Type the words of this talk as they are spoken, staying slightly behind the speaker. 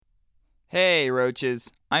Hey,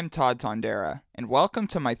 Roaches. I'm Todd Tondera, and welcome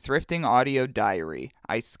to my thrifting audio diary.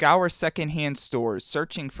 I scour secondhand stores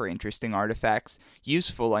searching for interesting artifacts,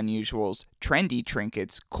 useful unusuals, trendy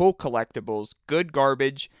trinkets, cool collectibles, good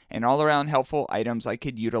garbage, and all-around helpful items I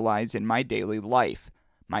could utilize in my daily life.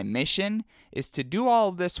 My mission is to do all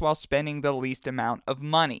of this while spending the least amount of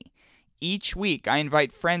money. Each week, I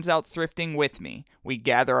invite friends out thrifting with me. We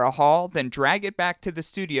gather a haul, then drag it back to the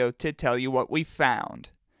studio to tell you what we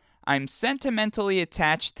found. I'm sentimentally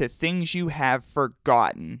attached to things you have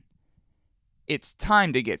forgotten. It's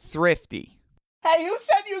time to get thrifty. Hey, who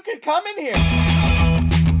said you could come in here?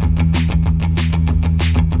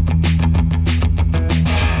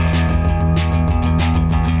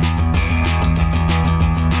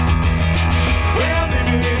 Well, I'm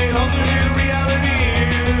living in an alternate reality.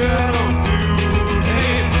 I don't do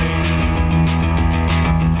anything.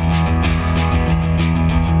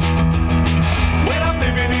 When I'm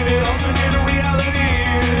living in an alternate reality,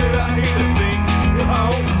 I hate to think I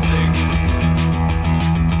only sing.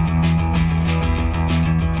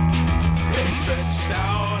 Stretched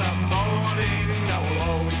out, I'm moaning. I will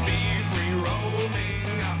always be free roaming.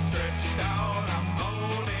 I'm stretched out, I'm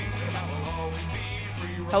moaning. I will always be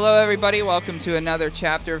free roaming. Hello, everybody. Welcome to another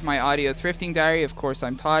chapter of my audio thrifting diary. Of course,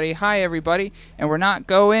 I'm Toddy. Hi, everybody. And we're not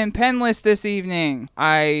going penless this evening.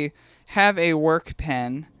 I have a work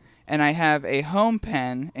pen, and I have a home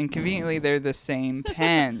pen, and conveniently, they're the same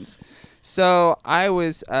pens. So I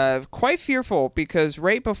was quite fearful because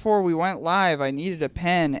right before we went live, I needed a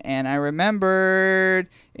pen, and I remembered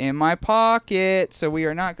in my pocket. So we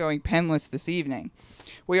are not going penless this evening.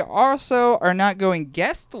 We also are not going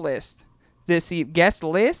guestless this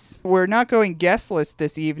guestless. We're not going guestless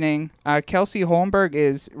this evening. Kelsey Holmberg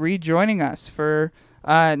is rejoining us for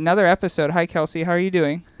another episode. Hi, Kelsey. How are you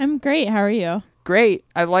doing? I'm great. How are you? Great.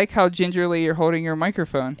 I like how gingerly you're holding your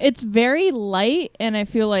microphone. It's very light, and I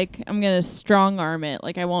feel like I'm going to strong arm it.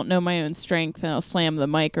 Like I won't know my own strength, and I'll slam the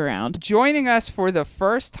mic around. Joining us for the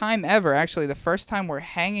first time ever, actually the first time we're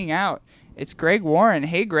hanging out, it's Greg Warren.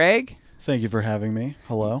 Hey, Greg. Thank you for having me.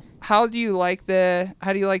 Hello. How do you like the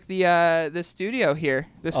studio here?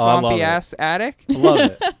 The Oh, I love swampy it. ass attic? I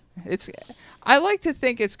love it. I like to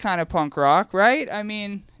think it's kind of punk rock, right? I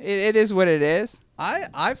mean, it is what it is.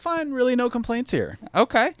 I find really no complaints here.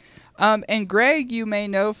 Okay. And Greg, you may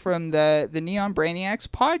know from the Neon Brainiacs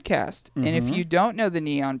podcast. And if you don't know the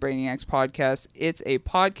Neon Brainiacs podcast, it's a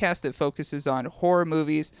podcast that focuses on horror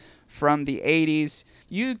movies from the 80s.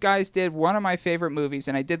 You guys did one of my favorite movies,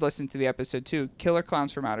 and I did listen to the episode too, Killer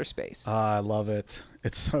Clowns from Outer Space. I love it.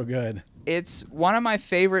 It's so good. It's one of my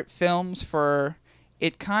favorite films for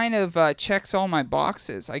it kind of checks all my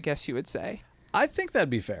boxes, I guess you would say. I think that'd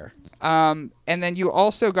be fair. And then you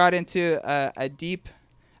also got into a deep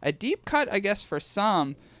cut, I guess, for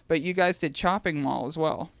some, but you guys did Chopping Mall as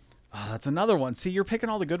well. Oh, that's another one. See, you're picking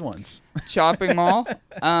all the good ones. Chopping Mall.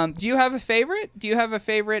 Do you have a favorite? Do you have a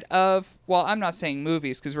favorite of, well, I'm not saying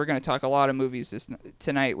movies because we're going to talk a lot of movies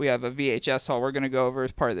tonight. We have a VHS haul we're going to go over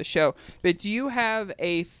as part of the show. But do you have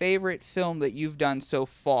a favorite film that you've done so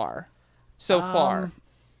far?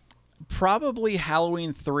 Probably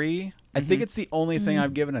Halloween 3. I think it's the only thing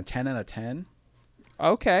I've given a 10 out of 10.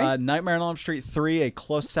 Okay. Nightmare on Elm Street 3, a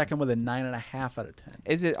close second with a 9.5 out of 10.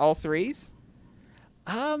 Is it all threes?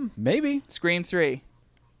 Maybe. Scream 3.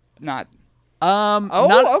 Not.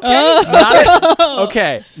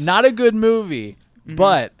 Okay. Not a good movie,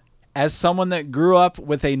 but as someone that grew up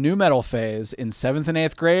with a nu metal phase in 7th and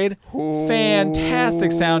 8th grade,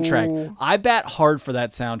 fantastic soundtrack. I bat hard for that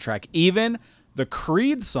soundtrack. Even the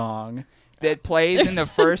Creed song that plays in the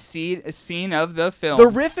first scene of the film. The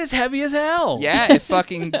riff is heavy as hell. Yeah,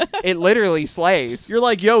 it literally slays. You're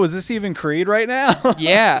like, yo, is this even Creed right now?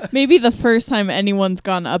 Yeah. Maybe the first time anyone's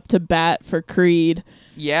gone up to bat for Creed.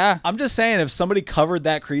 Yeah. I'm just saying, if somebody covered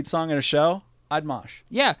that Creed song in a show, I'd mosh.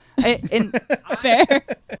 Yeah. And Fair.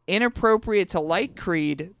 inappropriate to like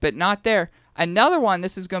Creed, but not there. Another one,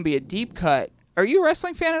 this is going to be a deep cut. Are you a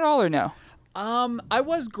wrestling fan at all or no? I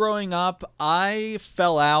was growing up. I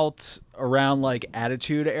fell out around like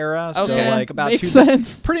Attitude Era, so Okay. like about Makes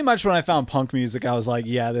sense. Pretty much when I found punk music, I was like,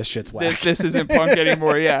 yeah, this shit's whack. This isn't punk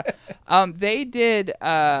anymore, yeah. They did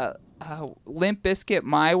Limp Bizkit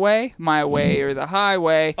My Way or The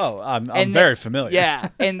Highway. Oh, I'm And very familiar. Yeah,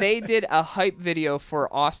 and they did a hype video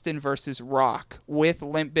for Austin versus Rock with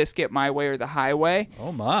Limp Bizkit My Way or The Highway.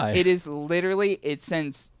 Oh my. It is literally, it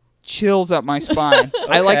sends chills up my spine.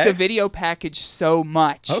 I like the video package so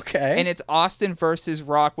much. Okay. And it's Austin versus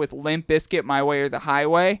Rock with Limp Bizkit My Way or The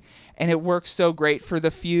Highway. and it works so great for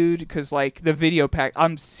the feud because like the video pack.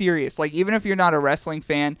 I'm serious. Like even if you're not a wrestling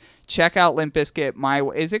fan, check out Limp Bizkit My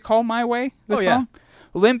Way. Is it called My Way? The Oh, yeah. song.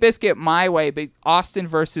 Limp Bizkit My Way, but Austin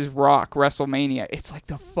versus Rock WrestleMania. It's like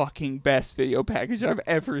the fucking best video package I've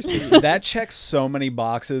ever seen. That checks so many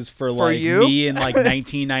boxes for like you? me in like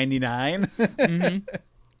 1999.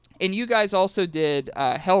 And you guys also did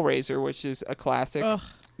Hellraiser, which is a classic. Ugh.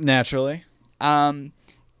 Naturally.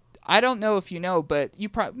 I don't know if you know, but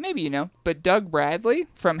maybe you know, but Doug Bradley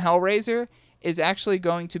from Hellraiser is actually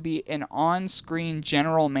going to be an on-screen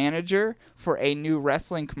general manager for a new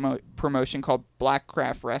wrestling promotion called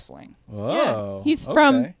Blackcraft Wrestling. Oh, He's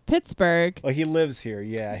from okay. Pittsburgh. Oh, he lives here.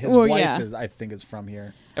 Yeah, his Well, wife yeah. is, I think, is from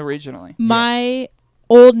here. Originally. My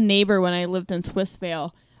old neighbor when I lived in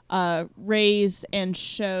Swissvale raised and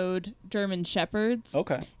showed German Shepherds.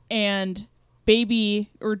 Okay. And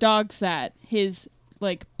baby or dog sat his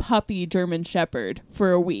like puppy German Shepherd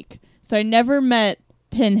for a week. So I never met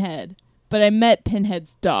Pinhead, but I met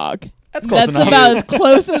Pinhead's dog. That's close enough. About as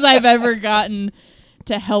close as I've ever gotten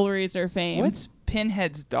to Hellraiser fame. What's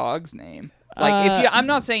Pinhead's dog's name? Like, if you, I'm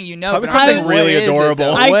not saying you know, Probably but I'm something saying, really what is it, adorable.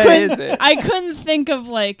 though? I What couldn't, is it? I couldn't think of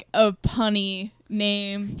like a punny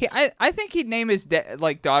name. I think he'd name his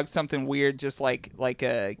like dog something weird, just like a Like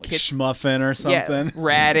kid. Schmuffin or something. Yeah,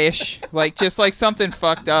 radish, like just like something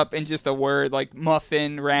fucked up and just a word like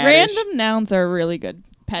muffin, radish. Random nouns are really good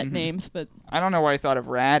pet names, but I don't know why I thought of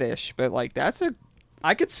radish, but like that's a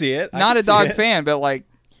I could see it. not a dog fan, but like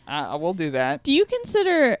I will do that. do you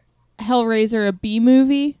consider Hellraiser a B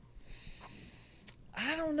movie?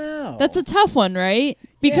 I don't know. That's a tough one, right?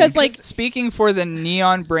 Because like Speaking for the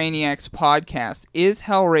Neon Brainiacs podcast, is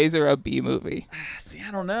Hellraiser a B movie? See,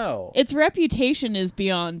 I don't know. its reputation is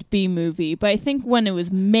beyond B movie, but I think when it was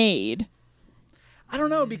made, I don't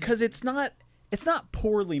know because it's not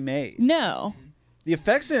poorly made. no, The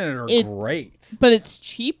effects in it are It- great. but it's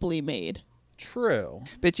cheaply made. True.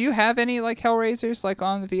 But do you have any like Hellraisers like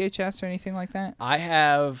on the VHS or anything like that? I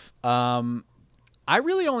have I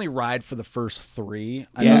really only ride for the first 3.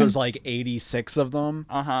 I Yeah. know there's like 86 of them.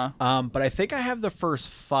 Uh-huh. But I think I have the first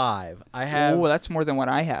 5. I have Oh, that's more than what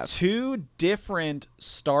I have. 2 different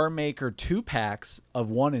Star Maker 2-packs of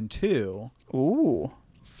 1 and 2, Ooh.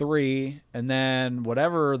 3, and then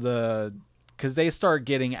whatever because they start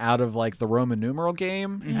getting out of like the Roman numeral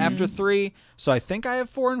game after 3. So I think I have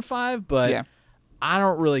 4 and 5, but Yeah. I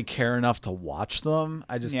don't really care enough to watch them.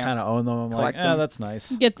 I just Yeah. kind of own them. I'm Collect like, them. that's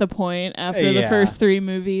nice. Get the point after the Yeah. first 3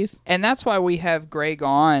 movies. And that's why we have Greg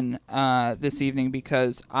on this evening,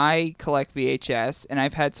 because I collect VHS and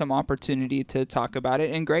I've had some opportunity to talk about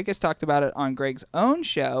it. And Greg has talked about it on Greg's own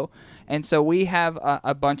show. And so we have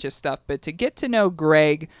a bunch of stuff. But to get to know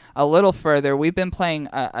Greg a little further, we've been playing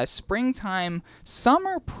a springtime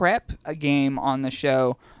summer prep game on the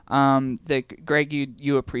show that, Greg,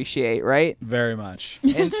 you appreciate, right? Very much.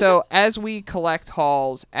 And so as we collect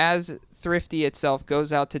hauls, as Thrifty itself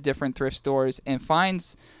goes out to different thrift stores and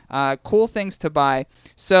finds cool things to buy.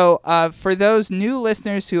 So for those new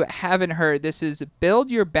listeners who haven't heard, this is Build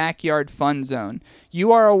Your Backyard Fun Zone.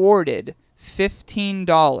 You are awarded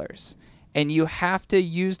 $15, and you have to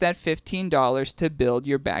use that $15 to build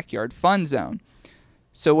your backyard fun zone.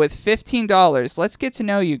 So with $15, let's get to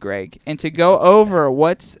know you, Greg, and to go over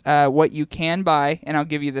what you can buy, and I'll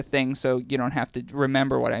give you the thing so you don't have to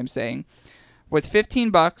remember what I'm saying. With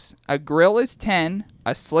 $15, a grill is $10,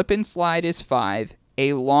 a slip and slide is $5,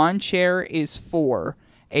 a lawn chair is $4,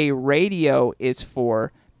 a radio is $4,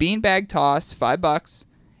 beanbag toss $5,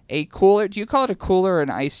 a cooler. Do you call it a cooler or an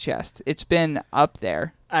ice chest? It's been up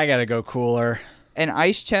there. I gotta go cooler. An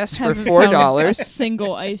ice chest for Haven't found a $4.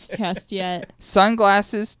 single ice chest yet.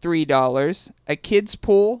 Sunglasses, $3. A kid's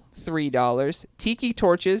pool, $3. Tiki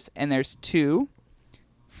torches, and there's 2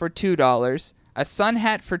 for $2. A sun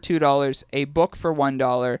hat for $2. A book for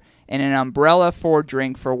 $1. And an umbrella for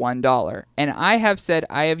drink for $1. And I have said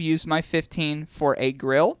I have used my $15 for a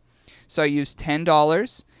grill. So I used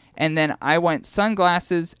 $10. And then I went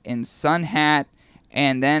sunglasses and sun hat.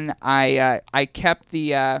 And then I kept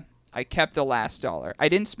the last $1. I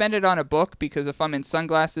didn't spend it on a book because if I'm in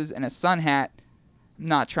sunglasses and a sun hat, I'm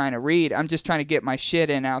not trying to read. I'm just trying to get my shit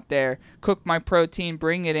in out there, cook my protein,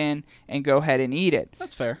 bring it in, and go ahead and eat it.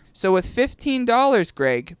 That's fair. So with $15,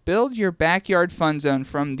 Greg, build your backyard fun zone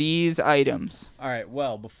from these items. All right.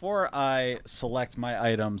 Well, before I select my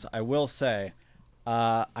items, I will say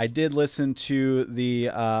I did listen to the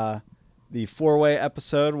 4-way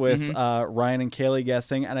episode with Ryan and Kaylee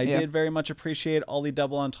guessing, and I Yeah. did very much appreciate all the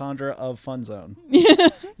double entendre of Fun Zone.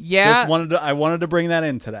 Yeah, I wanted to bring that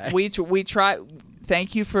in today. we try.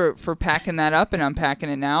 thank you for packing that up and unpacking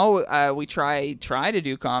it now. We try to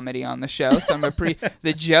do comedy on the show. So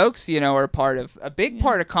the jokes, are a big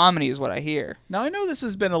part of comedy is what I hear. Now, I know this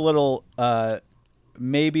has been a little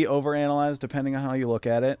maybe overanalyzed depending on how you look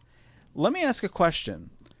at it. Let me ask a question.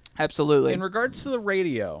 Absolutely. In regards to the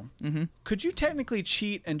radio, could you technically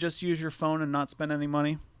cheat and just use your phone and not spend any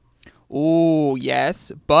money? Ooh,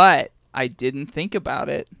 yes, but I didn't think about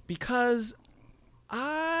it. Because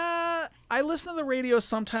I listen to the radio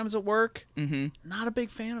sometimes at work. Not a big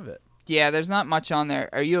fan of it. Yeah, there's not much on there.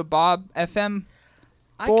 Are you a Bob FM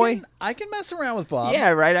boy? I can mess around with Bob. Yeah,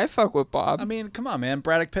 right. I fuck with Bob. I mean, come on, man.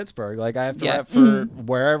 Braddock, Pittsburgh. Like, I have to rap for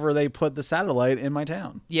wherever they put the satellite in my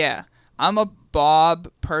town. Yeah, I'm a Bob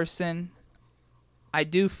person. I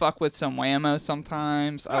do fuck with some Whammo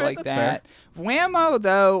sometimes. I like that. Fair.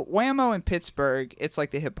 Whammo in Pittsburgh, it's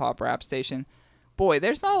like the hip-hop rap station. Boy,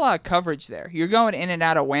 there's not a lot of coverage there. You're going in and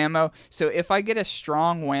out of Whammo. So if I get a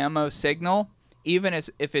strong Whammo signal, even if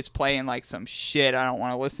it's playing like some shit I don't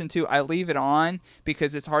want to listen to, I leave it on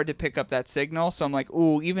because it's hard to pick up that signal. So I'm like,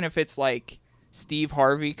 ooh, even if it's like Steve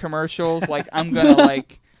Harvey commercials, like I'm going to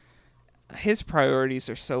like... His priorities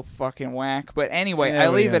are so fucking whack. But anyway, I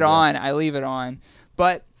leave it on.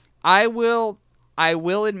 But I will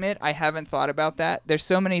admit I haven't thought about that. There's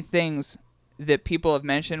so many things that people have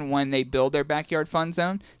mentioned when they build their backyard fun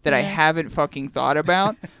zone that I haven't fucking thought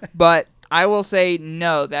about. But I will say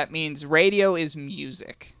no, that means radio is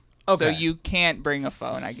music. Okay. So you can't bring a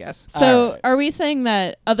phone, I guess. So are we saying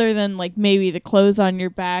that other than like maybe the clothes on your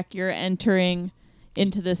back, you're entering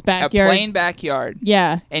into this backyard? A plain backyard.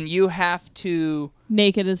 Yeah. And you have to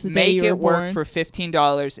naked as the day make you were it work born. for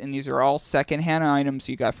 $15, and these are all secondhand items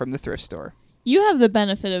you got from the thrift store. You have the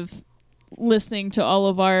benefit of listening to all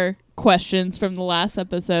of our questions from the last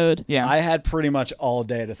episode. Yeah. I had pretty much all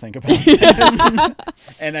day to think about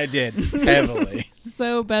this. And I did, heavily.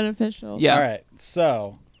 So beneficial. Yeah. All right,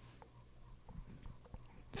 so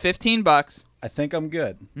 $15. I think I'm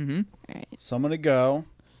good. Mm-hmm. All right. So I'm going to go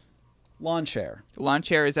lawn chair. Lawn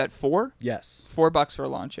chair is at $4? Yes. $4 for a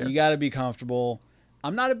lawn chair. You got to be comfortable.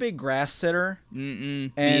 I'm not a big grass sitter.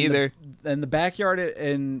 Me And either. In the backyard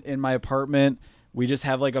in my apartment, we just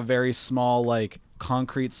have like a very small like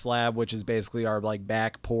concrete slab, which is basically our like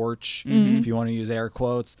back porch, if you want to use air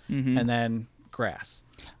quotes, and then grass.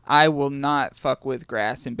 I will not fuck with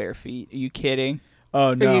grass and bare feet. Are you kidding?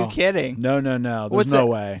 Oh, no. Are you kidding? No. There's What's no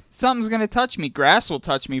that? way. Something's going to touch me. Grass will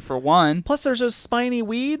touch me for one. Plus, there's those spiny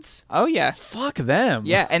weeds. Oh, yeah. Fuck them.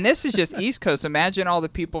 Yeah, and this is just East Coast. Imagine all the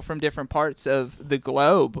people from different parts of the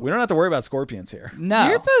globe. We don't have to worry about scorpions here. No.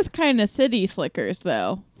 You're both kind of city slickers,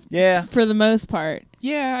 though, Yeah. for the most part.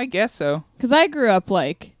 Yeah, I guess so. Because I grew up,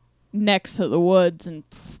 like, next to the woods and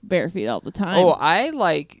bare feet all the time. Oh,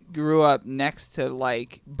 I, grew up next to,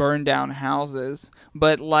 burned down houses.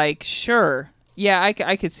 But, sure. Yeah,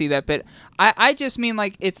 I could see that. But I just mean,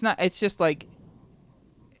 it's not... It's just,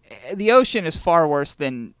 the ocean is far worse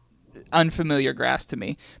than unfamiliar grass to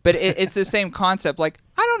me. But it's the same concept. I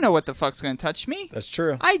don't know what the fuck's going to touch me. That's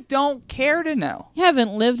true. I don't care to know. You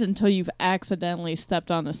haven't lived until you've accidentally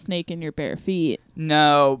stepped on a snake in your bare feet.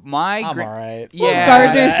 No, I'm all right. Yeah.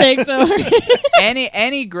 Gardener snakes over.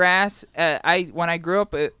 any grass. When I grew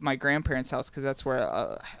up at my grandparents' house, because that's where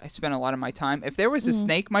I spent a lot of my time. If there was a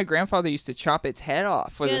snake, my grandfather used to chop its head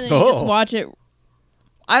off. With Yeah, a, then you just watch it.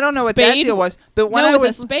 I don't know what that Spade? deal was, but when No, I with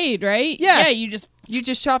was a spade, right? Yeah. You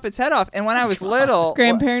just chop its head off. And when I was little,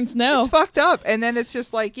 grandparents know. it's fucked up. And then it's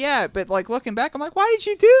just but looking back, I'm like, why did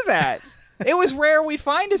you do that? It was rare we'd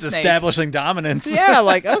find a It's snake. establishing dominance.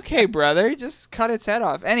 Yeah, okay, brother, just cut its head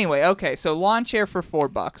off. Anyway, okay, so lawn chair for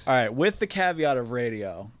 $4. All right, with the caveat of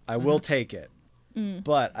radio, I will take it.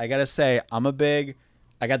 But I got to say,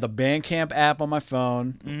 I got the Bandcamp app on my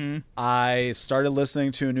phone. Mm-hmm. I started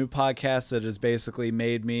listening to a new podcast that has basically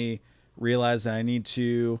made me realize that I need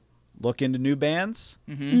to look into new bands.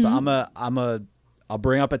 So I'll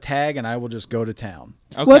bring up a tag and I will just go to town.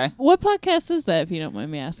 Okay. What podcast is that, if you don't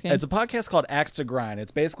mind me asking? It's a podcast called Axe to Grind.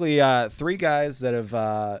 It's basically 3 guys that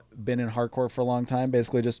have been in hardcore for a long time.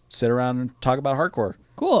 Basically, just sit around and talk about hardcore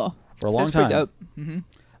Cool. for a long That's time. pretty dope.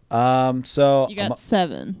 Mm-hmm. So You got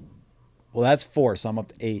 7. well, that's 4, so I'm up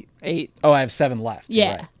to 8. 8. Oh, I have 7 left. You're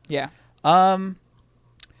Yeah. right. Yeah.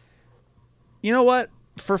 You know what?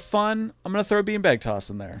 For fun, I'm gonna throw a beanbag toss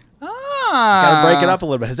in there. Ah. Gotta break it up a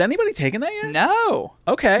little bit. Has anybody taken that yet? No.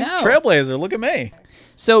 Okay. No. Trailblazer, look at me.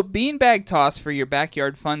 So beanbag toss for your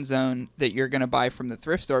backyard fun zone that you're going to buy from the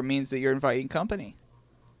thrift store means that you're inviting company.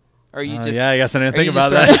 Or you just yeah, I guess I didn't or think you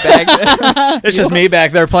about just that. throw the bag- It's just me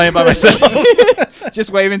back there playing by myself.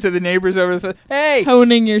 just waving to the neighbors over the hey.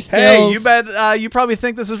 Honing your skills. Hey, you bet. You probably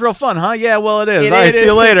think this is real fun, huh? Yeah, well, it is. It All right, is, see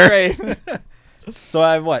you later. it's great. So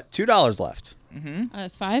I have what? $2 left.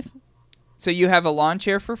 That's 5. So you have a lawn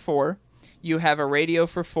chair for 4, you have a radio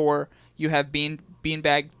for 4, you have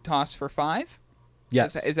beanbag toss for 5.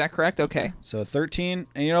 Yes. Is that correct? Okay. So 13.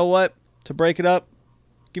 And you know what? To break it up,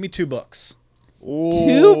 give me 2 books.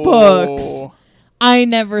 2 books. I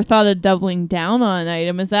never thought of doubling down on an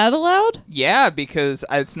item. Is that allowed? Yeah, because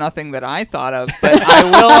it's nothing that I thought of, but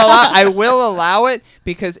I will allow it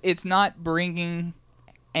because it's not bringing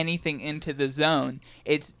anything into the zone.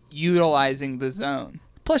 It's utilizing the zone.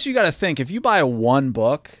 Plus, you got to think, if you buy 1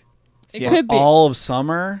 book It Yeah. could be. all of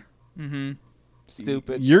summer,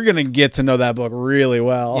 Stupid. you're going to get to know that book really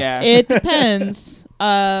well. Yeah. It depends.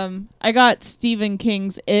 I got Stephen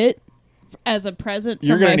King's It as a present.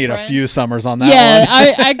 You're going to need friend. a few summers on that Yeah,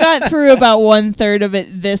 one. I got through about 1/3 of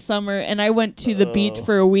it this summer, and I went to the beach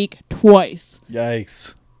for a week twice.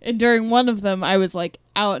 Yikes. And during one of them, I was like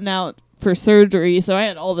out and out for surgery, so I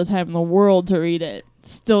had all the time in the world to read it.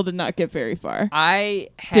 Still did not get very far. I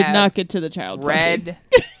Did have not get to the child. read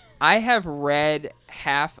I have read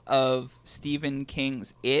half of Stephen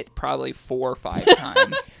King's It probably 4 or 5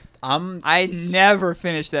 times. I never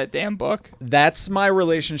finished that damn book. That's my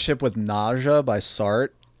relationship with Nausea by Sartre.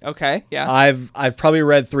 Okay, yeah. I've probably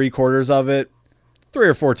read 3/4 of it 3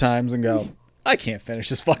 or 4 times and go, I can't finish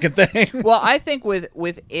this fucking thing. Well, I think with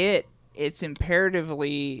it, it's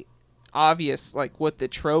imperatively obvious like what the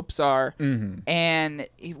tropes are, and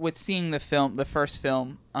with seeing the first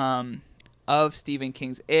film of Stephen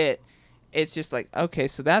King's it's just like, okay,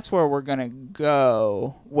 so that's where we're gonna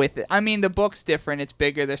go with it. I mean, the book's different; it's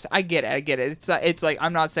bigger. I get it. It's like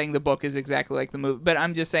I'm not saying the book is exactly like the movie, but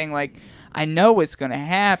I'm just saying like I know what's gonna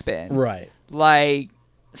happen. Right. Like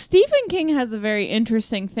Stephen King has a very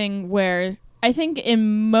interesting thing where I think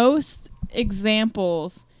in most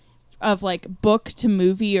examples of like book to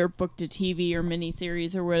movie or book to TV or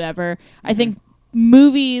miniseries or whatever, I think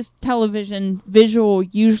movies, television, visual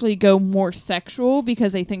usually go more sexual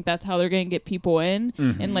because they think that's how they're going to get people in,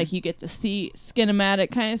 and like you get to see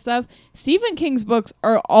cinematic kind of stuff. Stephen King's books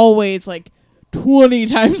are always like 20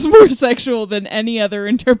 times more sexual than any other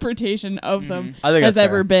interpretation of them I think has that's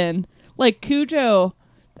ever fair. been. Like Cujo,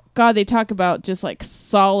 God, they talk about just like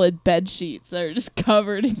solid bed sheets that are just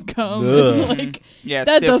covered in cum. And, Ugh. like yeah,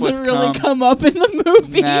 that stiff with doesn't really cum. come up in the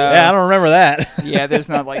movie. No. Yeah, I don't remember that. Yeah, there's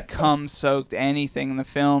not like cum soaked anything in the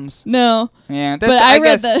films. No. Yeah, But that's, I read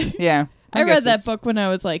guess, that- Yeah, I read guess that it's- book when I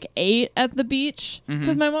was like 8 at the beach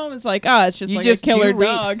because my mom was like, "Oh, it's just You like just- a killer do you read-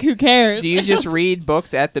 dog. Who cares?" Do you just read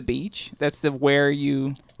books at the beach? That's the where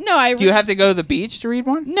you. No, I. Do you have to go to the beach to read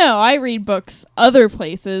one? No, I read books other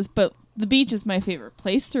places, but the beach is my favorite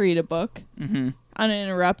place to read a book. Mm-hmm.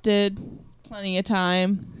 Uninterrupted, plenty of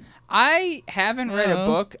time. I haven't read a Oh.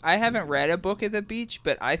 book. I haven't read a book at the beach,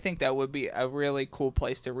 but I think that would be a really cool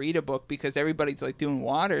place to read a book because everybody's like doing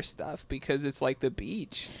water stuff because it's like the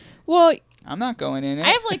beach. Well, I'm not going in it. I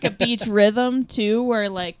have like a beach rhythm too, where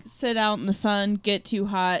like sit out in the sun, get too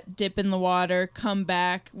hot, dip in the water, come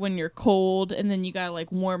back when you're cold, and then you gotta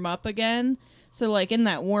like warm up again. So like in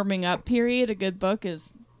that warming up period, a good book is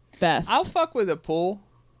best. I'll fuck with a pool,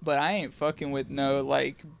 but I ain't fucking with no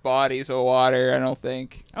like bodies of water. I don't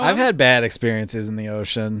think. Oh, I've had bad experiences in the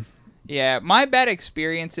ocean. Yeah, my bad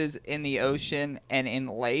experiences in the ocean and in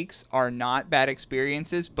lakes are not bad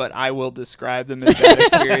experiences, but I will describe them as bad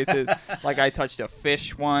experiences. Like I touched a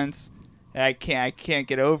fish once. And I can't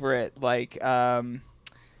get over it. Like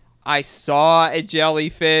I saw a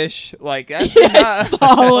jellyfish. Like that's enough.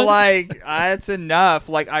 saw one. Like that's enough.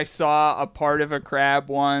 Like I saw a part of a crab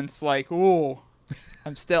once. Like ooh.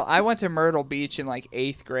 I went to Myrtle Beach in like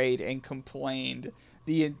 8th grade and complained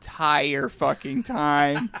the entire fucking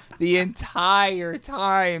time. The entire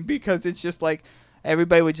time because it's just like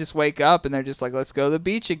everybody would just wake up and they're just like, let's go to the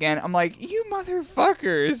beach again. I'm like, you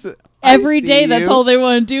motherfuckers. every I day. see That's you. all they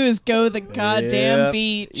want to do is go to the goddamn Yep.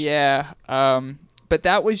 beach. Yeah. But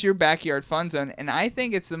that was your backyard fun zone. And I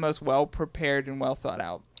think it's the most well prepared and well thought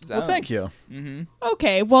out zone. Well, thank you. Mm-hmm.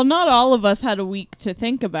 Okay, well, not all of us had a week to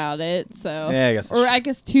think about it, so Yeah, I guess or I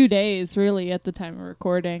guess 2 days really at the time of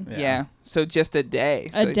recording. Yeah. So just a day.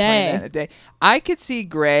 A So you plan day. that a day. I could see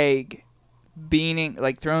Greg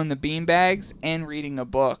throwing the bean bags and reading a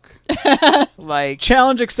book. Like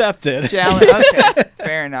Challenge accepted. challenge. Okay,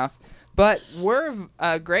 fair enough. But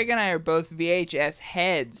Greg and I are both VHS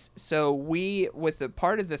heads, so we with the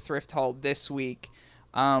part of the thrift haul this week,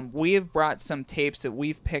 We have brought some tapes that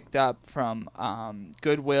we've picked up from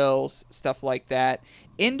Goodwills, stuff like that.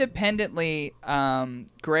 Independently,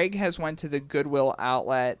 Greg has went to the Goodwill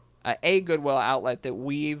outlet, a Goodwill outlet that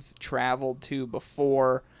we've traveled to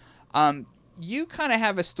before. You kind of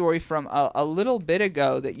have a story from a little bit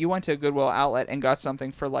ago that you went to a Goodwill outlet and got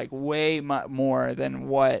something for like way more than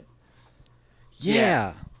what.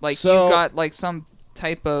 Yeah. Like So- you got like some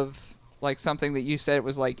type of like something that you said it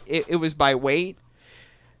was like it was by weight.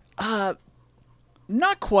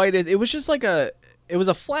 Not quite. It was just like it was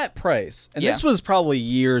a flat price. And Yeah. this was probably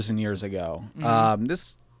years and years ago.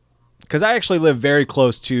 Because I actually live very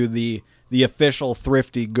close to the official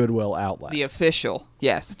Thrifty Goodwill outlet. The official,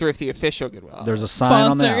 yes, Thrifty official Goodwill. There's a sign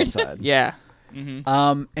on the Sponsored. outside. yeah.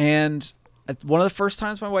 And one of the first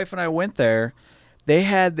times my wife and I went there, they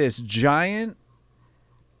had this giant,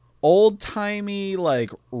 old-timey,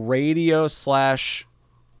 like, radio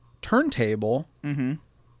 / turntable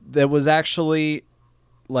that was actually,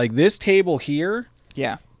 like, this table here.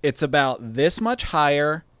 Yeah. It's about this much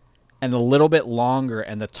higher and a little bit longer,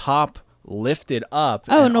 and the top lifted up.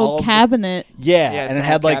 Oh, and an all old of cabinet. Yeah, Yeah, it's and it an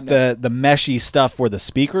had old like cabinet. the meshy stuff where the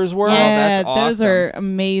speakers were. Yeah, that's those awesome. are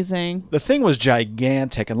amazing. The thing was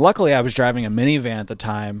gigantic, and luckily I was driving a minivan at the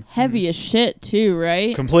time. Heavy as shit too,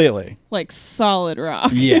 right? Completely. Like solid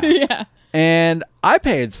rock. Yeah. yeah. And I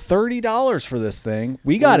paid $30 for this thing.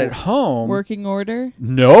 We got it home. Working order.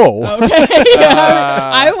 No. Okay.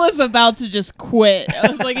 I was about to just quit. I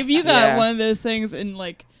was like, if you got Yeah. one of those things and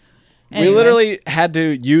like, We anyway. literally had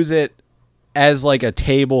to use it as like a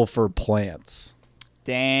table for plants.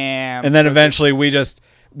 Damn. And then So eventually we like-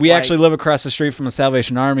 actually live across the street from the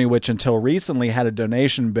Salvation Army, which until recently had a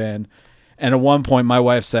donation bin. And at one point my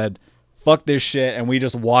wife said, fuck this shit. And we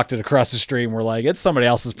just walked it across the street and we're like, it's somebody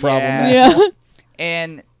else's problem. Yeah. now. Yeah.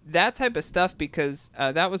 And that type of stuff, because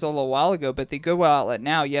that was a little while ago, but the Goodwill outlet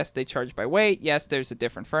now, yes, they charge by weight. Yes, there's a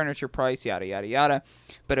different furniture price, yada, yada, yada.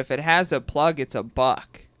 But if it has a plug, it's $1.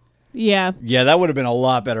 Yeah. Yeah, that would have been a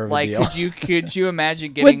lot better of a Like, deal. could you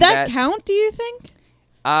imagine getting Would that count, do you think?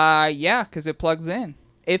 Yeah, because it plugs in.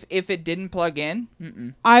 If it didn't plug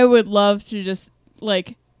in, I would love to just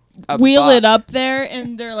like A wheel buck. it up there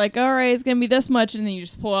and they're like, all right, it's going to be this much. And then you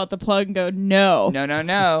just pull out the plug and go, no.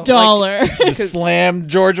 no. Dollar. Just slammed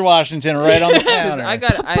George Washington right on the Because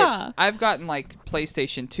counter. I've gotten like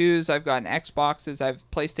PlayStation 2s, I've gotten Xboxes, I've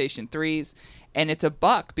PlayStation 3s, and it's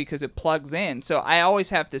 $1 because it plugs in. So I always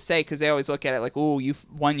have to say, because they always look at it like, "Ooh,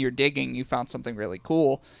 you're digging, you found something really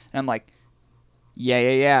cool," and I'm like,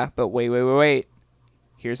 yeah, but wait.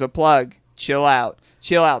 Here's a plug. Chill out.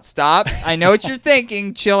 Stop. I know what you're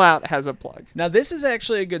thinking. Chill out has a plug. Now, this is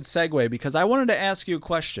actually a good segue because I wanted to ask you a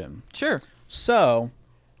question. Sure. So,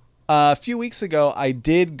 a few weeks ago, I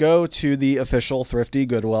did go to the official Thrifty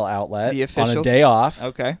Goodwill outlet The on official- a day off.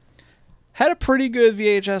 Okay. Had a pretty good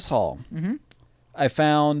VHS haul. Mm-hmm. I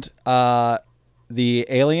found the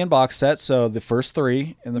Alien box set, so the first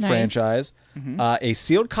 3 in the Nice. franchise, a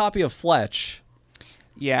sealed copy of Fletch,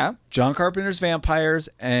 Yeah. John Carpenter's Vampires,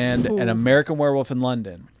 and Ooh. An American Werewolf in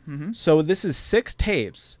London. So this is 6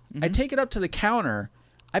 tapes. I take it up to the counter.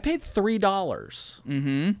 I paid $3.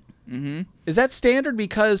 Is that standard?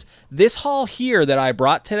 Because this haul here that I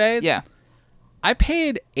brought today, Yeah. I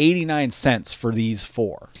paid 89 cents for these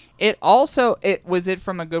 4. It also was it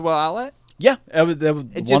from a Goodwill outlet? Yeah, that was It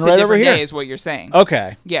one just right a over different here. day is what you're saying.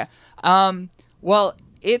 Okay. Yeah. Well,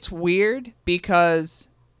 it's weird because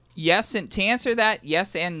yes, and to answer that,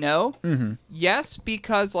 yes and no. Mm-hmm. Yes,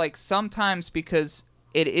 because like sometimes because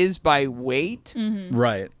it is by weight,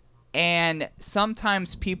 Right. and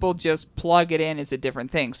sometimes people just plug it in as a different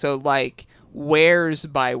thing. So like wares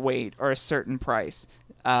by weight are a certain price.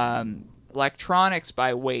 Electronics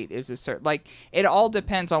by weight is a certain, like, it all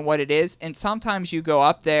depends on what it is. And sometimes you go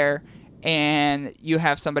up there and you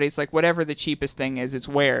have somebody, it's like whatever the cheapest thing is, it's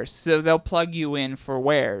wares. So they'll plug you in for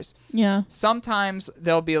wares. Yeah. Sometimes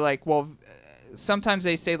they'll be like, well, sometimes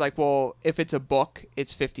they say like, well, if it's a book,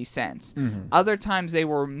 it's 50 cents. Other times they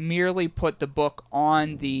will merely put the book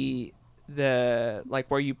on the like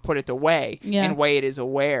where you put it to weigh, Yeah. and weigh it as a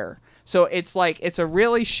ware. So it's like, it's a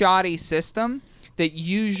really shoddy system that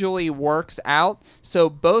usually works out. So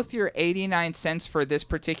both your 89 cents for this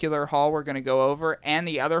particular haul we're going to go over and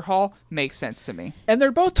the other haul makes sense to me. And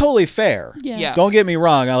they're both totally fair. Yeah. Yeah. Don't get me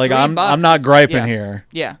wrong. I'm $3 not is- griping yeah. here.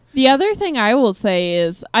 Yeah. The other thing I will say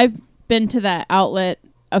is I've been to that outlet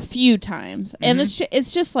a few times, and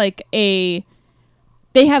it's just like they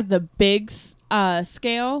have the big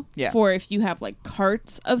scale Yeah. for if you have like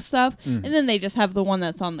carts of stuff, and then they just have the one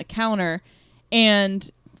that's on the counter.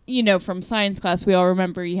 And you know, from science class, we all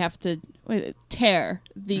remember you have to tear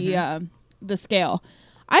the the scale.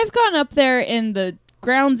 I've gone up there in the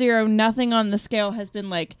ground zero, nothing on the scale has been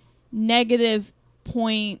like negative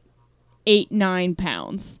 0.89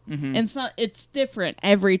 pounds. Mhm. And it's different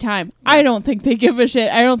every time. I don't think they give a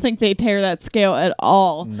shit. I don't think they tear that scale at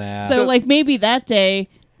all. Nah. So like maybe that day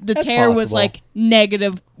the That's tear was possible. like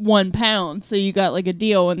negative 1 pound. So you got like a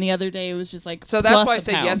deal. And the other day it was just like So that's plus why I a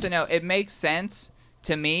said pound. yes and no. It makes sense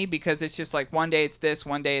to me because it's just like one day it's this,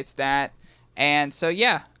 one day it's that. And so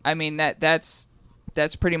yeah, I mean that's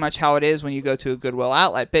pretty much how it is when you go to a Goodwill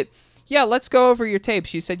outlet. But yeah, let's go over your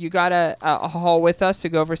tapes. You said you got a haul with us to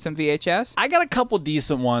go over some VHS. I got a couple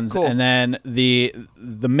decent ones, Cool. and then the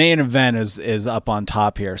main event is up on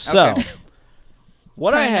top here. So, Okay.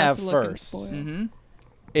 what Try I not have to look and first spoil. Mm-hmm.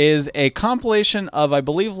 is a compilation of, I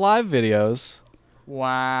believe, live videos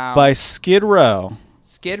Wow. by Skid Row.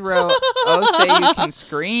 Skid Row. Oh, say you can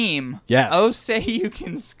scream. Yes. Oh, say you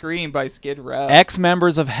can scream by Skid Row.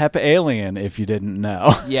 Ex-members of Hep Alien, if you didn't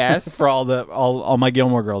know. Yes. For all my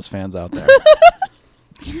Gilmore Girls fans out there.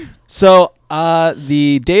 So,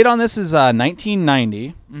 the date on this is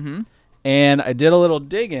 1990, Mm-hmm. and I did a little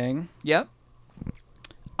digging. Yep.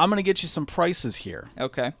 I'm going to get you some prices here.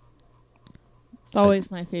 Okay. It's always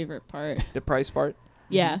my favorite part. The price part.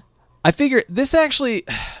 Yeah. I figure this actually,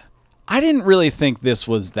 I didn't really think this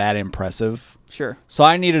was that impressive, Sure. so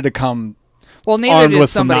I needed to come. Well, neither Armed did with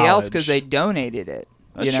some somebody else knowledge. because they donated it.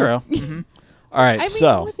 That's you know? true. Mhm. All right, I mean,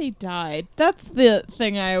 so what they died. That's the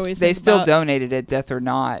thing I always They think still about. donated it, death or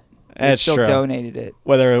not. They That's still true. donated it.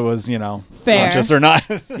 whether it was Fair. conscious or not.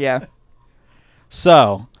 Yeah.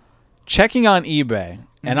 So, checking on eBay,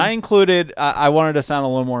 and Mm-hmm. I included. I wanted to sound a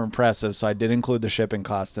little more impressive, so I did include the shipping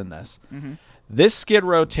cost in this. Mhm. This Skid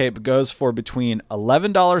Row tape goes for between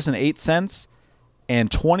 $11.08 and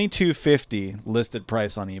 $22.50 listed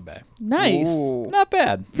price on eBay. Nice. Ooh. Not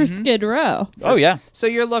bad. For Skid Row. Oh yeah. So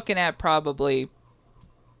you're looking at probably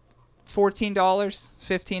 $14,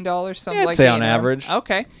 $15, something Yeah, I'd like say that. on you know? average.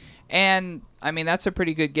 Okay. And I mean that's a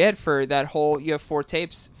pretty good get for that whole. You have 4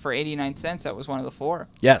 tapes for 89 cents. That was one of the 4.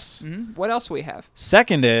 Yes. Mm-hmm. What else we have?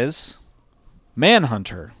 Second is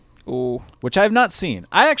Manhunter, Ooh. which I have not seen.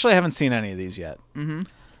 I actually haven't seen any of these yet. Mm-hmm.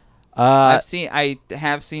 Uh, I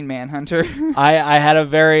have seen Manhunter. I had a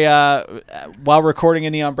very while recording a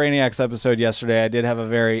Neon Brainiacs episode yesterday, I did have a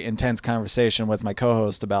very intense conversation with my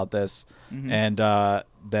co-host about this, and that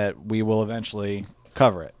we will eventually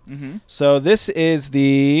cover it. Mm-hmm. So this is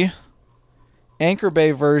the Anchor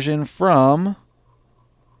Bay version from.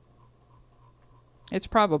 It's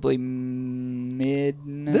probably mid.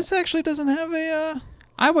 This actually doesn't have a.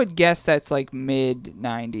 I would guess that's like mid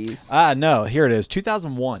 90s. No, here it is,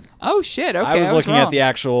 2001. Oh shit! Okay, I was looking at wrong. the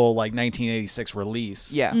actual like 1986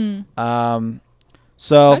 release. Yeah.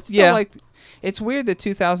 So That's still yeah, like it's weird that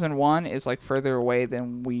 2001 is like further away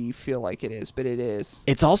than we feel like it is, but it is.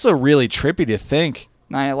 it's also really trippy to think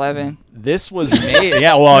 9/11. this was made.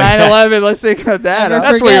 Yeah, well, 9/11. Let's think about that. Never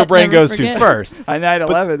that's where your forget, brain never goes forget. to first.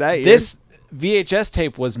 9/11 that year. This VHS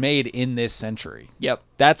tape was made in this century. Yep.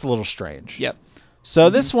 That's a little strange. Yep.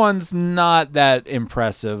 So this one's not that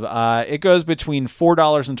impressive. It goes between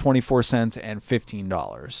 $4.24 and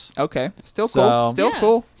 $15. Okay. Still So- cool. Still Yeah.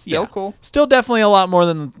 cool. Still Yeah. cool. Still definitely a lot more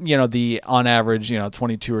than the on average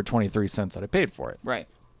 22 or 23 cents that I paid for it. Right.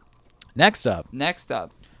 Next up, Next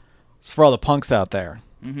up. it's for all the punks out there.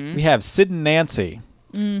 Mm-hmm. We have Sid and Nancy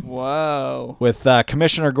Whoa. with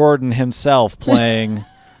Commissioner Gordon himself playing.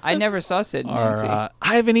 I never saw Sid and Nancy. I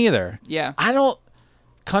haven't either. Yeah. I don't.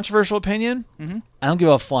 Controversial opinion. Mm-hmm. I don't give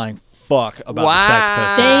a flying fuck about Wow. the Sex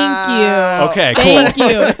Pistols. Thank you. Okay, cool.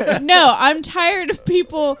 Thank you. No, I'm tired of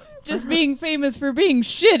people just being famous for being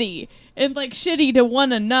shitty. And like shitty to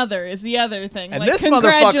one another is the other thing. And like, this motherfucker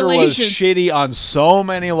was congratulations. shitty on so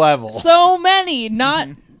many levels. So many, not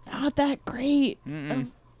that great.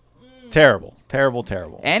 terrible, terrible,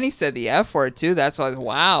 terrible. And he said the F word too. That's like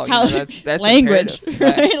wow. How- That's language, imperative.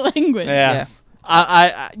 Yeah. right? Language. Yeah.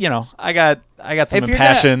 Yeah. I got some If you're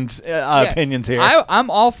impassioned Yeah. opinions here. I'm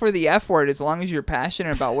all for the F word as long as you're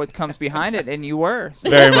passionate about what comes behind it, and you were. So-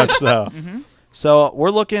 Very much so. Mm-hmm. So we're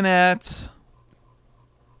looking at.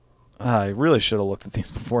 I really should have looked at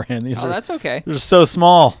these beforehand. These Oh, are that's okay. they're so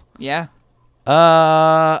small. Yeah.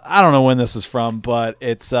 I don't know when this is from, but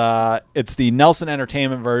it's the Nelson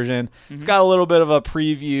Entertainment version. It's got a little bit of a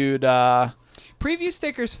previewed. Preview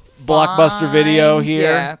stickers. Blockbuster fine. video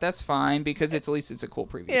here. Yeah, that's fine because at least it's a cool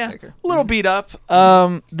preview sticker. a little beat up.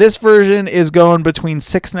 This version is going between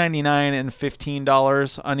 $6.99 and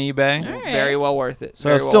 $15 on eBay, All right. Very well worth it. so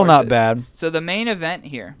Very it's well still worth not it. bad. So the main event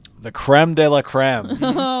here. The creme de la creme.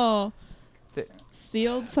 Oh. The-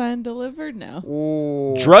 Sealed, signed, delivered? No.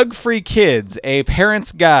 Ooh. Drug-free kids: A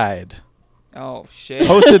Parent's Guide. Oh shit!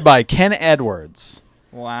 hosted by Ken Edwards.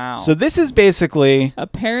 Wow. So this is basically A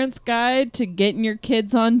parent's guide to getting your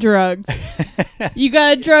kids on drugs. You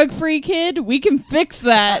got a drug-free kid? We can fix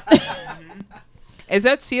that. Is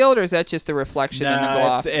that sealed or is that just a reflection in the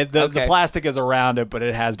gloss? The Okay. plastic is around it, but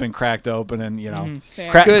it has been cracked open and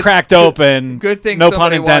Fair. Good- cracked open. Good thing No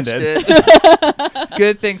pun somebody intended. watched it.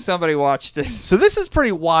 Good thing somebody watched it. So this is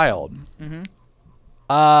pretty wild. Mhm.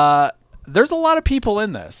 There's a lot of people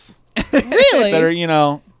in this Really? that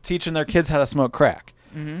are teaching their kids how to smoke crack.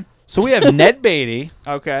 So we have Ned Beatty,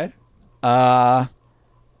 Okay.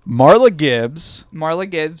 Marla Gibbs, Marla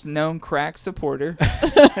Gibbs, known crack supporter.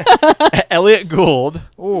 Elliot Gould,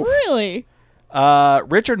 Ooh. Really?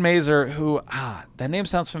 Richard Mazer, who that name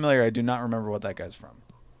sounds familiar. I do not remember what that guy's from.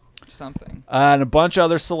 Something. And a bunch of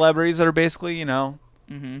other celebrities that are basically,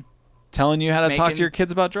 Mm-hmm. telling you how to talk Making- to your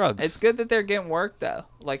kids about drugs. It's good that they're getting work though.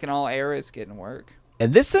 Like in all eras, getting work.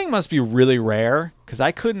 And this thing must be really rare because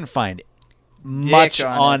I couldn't find much Dick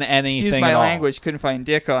on it. anything Excuse my at all. language. Couldn't find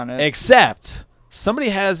dick on it. Except somebody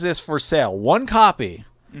has this for sale, one copy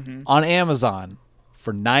on Amazon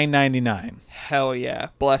for $9.99. Hell yeah.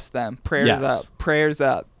 Bless them. Prayers Yes. up. Prayers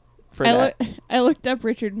up for that. I looked up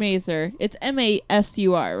Richard Mazer. It's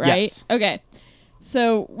Masur, right? Yes. Okay.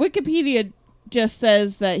 So Wikipedia just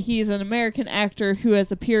says that he's an American actor who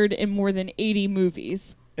has appeared in more than 80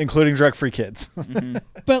 movies. Including drug-free kids.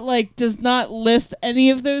 But does not list any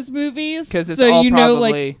of those movies. 'Cause it's so all you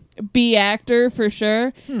probably- know B actor for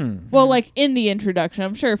sure. Well, in the introduction,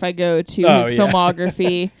 I'm sure if I go to Oh, his yeah.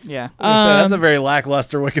 filmography. Yeah. So that's a very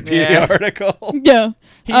lackluster Wikipedia Yeah. article. No.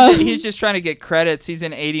 He's just trying to get credits. He's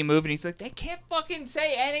in 80 movies. And he's like, they can't fucking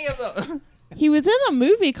say any of them. He was in a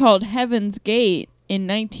movie called Heaven's Gate in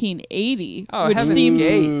 1980, Oh, which Heaven's seems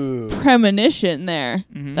Gate. Ooh. premonition there.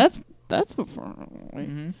 Mhm. That's before.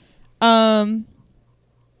 Mhm.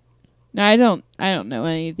 No, I don't know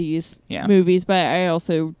any of these Yeah. movies, but I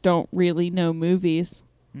also don't really know movies.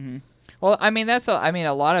 Well, I mean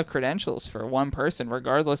a lot of credentials for one person,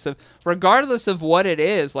 regardless of what it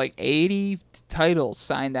is. Like 80 titles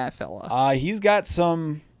signed that fella. He's got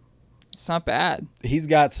some. It's not bad. He's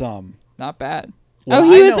got some. Not bad. Well,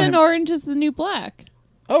 he I was know in him- Orange is the New Black,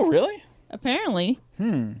 Oh, really? apparently.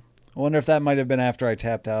 I wonder if that might have been after I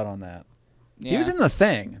tapped out on that. Yeah. He was in The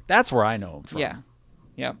Thing. That's where I know him from. Yeah.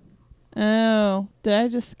 Yep. Oh, did I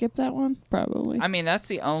just skip that one? Probably. I mean, that's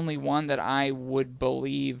the only one that I would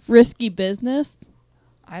believe. Risky Business.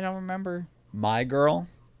 I don't remember. My Girl.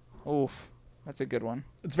 Oof. That's a good one.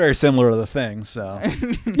 It's very similar to The Thing, so.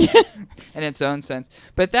 In its own sense.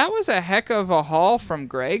 But that was a heck of a haul from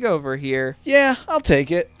Greg over here. Yeah, I'll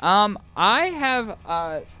take it. I have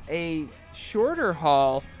a shorter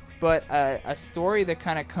haul, but a story that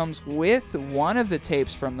kind of comes with one of the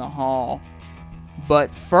tapes from the haul.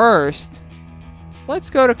 But first,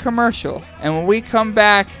 let's go to commercial. And when we come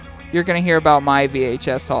back, you're going to hear about my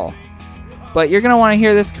VHS haul. But you're going to want to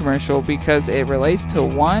hear this commercial because it relates to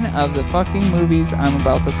one of the fucking movies I'm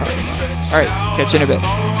about to talk about. All right, catch you in a bit.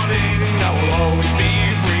 I will always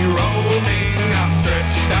be free roaming. I'm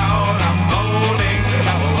stretched out, I'm moaning.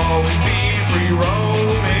 I will always be free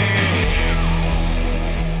roaming.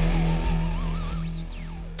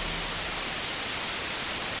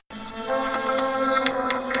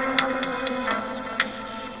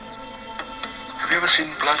 Have you ever seen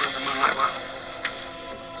blood on the Moonlight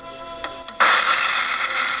Well?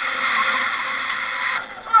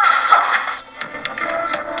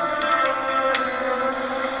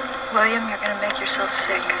 William, you're gonna make yourself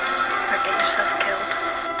sick or get yourself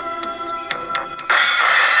killed.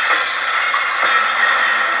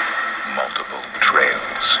 Multiple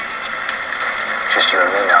trails. Just you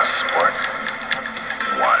and me now, sport.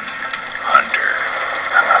 One hunter.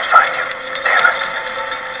 I'm gonna find you. Damn it.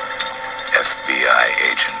 FBI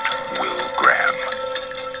agent Will Graham.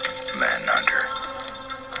 Manhunter.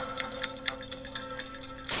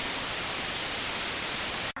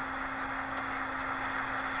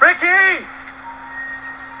 Ricky!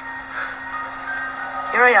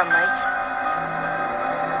 Here I am, Mike.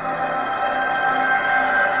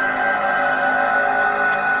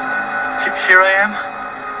 Here I am.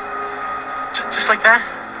 Just like that?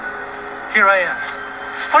 Here I am.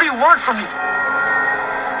 What do you want from me?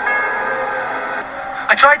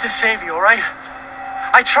 I tried to save you, alright?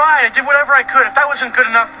 I tried. I did whatever I could. If that wasn't good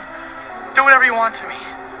enough, do whatever you want to me.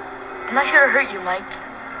 I'm not here to hurt you, Mike.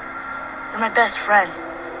 You're my best friend.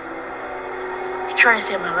 You tried to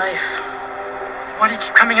save my life. Why do you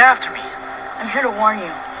keep coming after me? I'm here to warn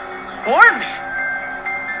you. Warn me?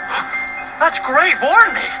 That's great.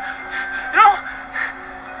 Warn me. You know,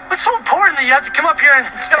 it's so important that you have to come up here and...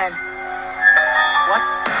 It's Ben. What?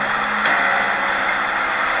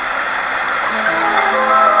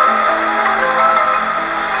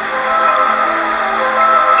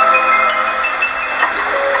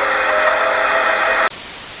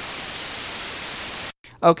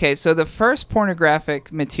 Okay, so the first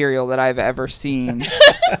pornographic material that I've ever seen,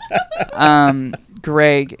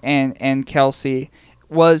 Greg and Kelsey,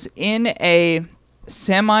 was in a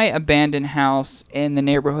semi-abandoned house in the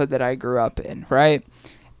neighborhood that I grew up in, right?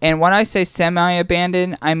 And when I say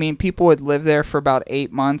semi-abandoned, I mean people would live there for about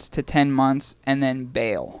 8 months to 10 months and then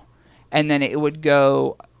bail. And then it would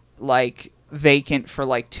go, like, vacant for,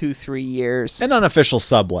 like, 2-3 years. An unofficial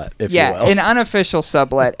sublet, if you will. Yeah, an unofficial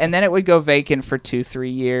sublet. And then it would go vacant for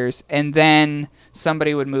 2-3 years. And then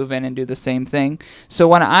somebody would move in and do the same thing. So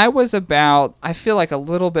when I was about, I feel like a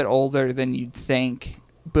little bit older than you'd think,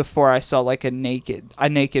 before I saw, like, a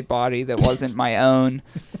naked body that wasn't my own,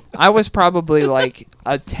 I was probably, like,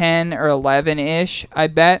 a 10 or 11-ish, I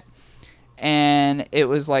bet. And it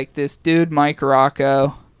was, like, this dude, Mike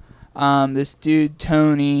Rocco, this dude,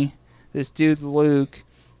 Tony, this dude, Luke,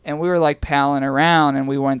 and we were, like, palling around, and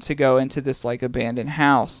we went to go into this, like, abandoned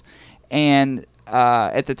house. And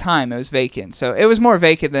at the time, it was vacant. So it was more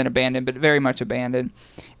vacant than abandoned, but very much abandoned.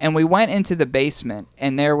 And we went into the basement,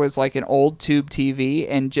 and there was, like, an old tube TV,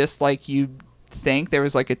 and just like you'd think, there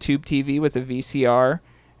was, like, a tube TV with a VCR,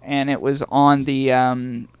 and it was on the,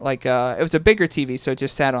 it was a bigger TV, so it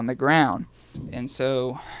just sat on the ground. And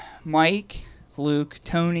so Mike, Luke,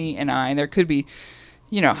 Tony, and I, and there could be,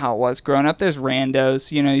 you know how it was growing up, there's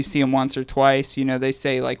randos, you know, you see them once or twice, you know, they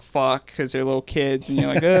say, like, fuck, because they're little kids, and you're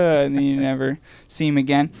like, ugh, and then you never see them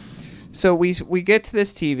again. So we get to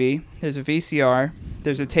this TV, there's a VCR,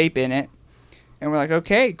 there's a tape in it, and we're like,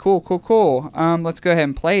 okay, cool, let's go ahead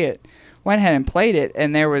and play it. Went ahead and played it,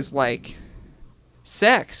 and there was, like,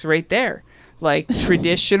 sex right there, like,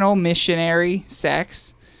 traditional missionary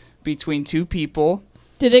sex between two people.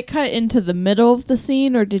 Did it cut into the middle of the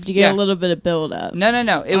scene, or did you get a little bit of build up?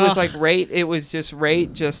 No. It was like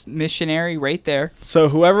just missionary right there. So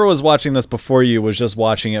whoever was watching this before you was just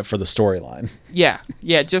watching it for the storyline. Yeah,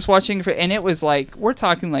 just watching and it was like, we're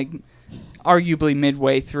talking like arguably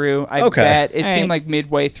midway through. I bet it seemed like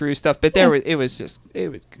midway through stuff, but it was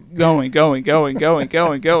going,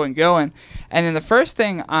 and then the first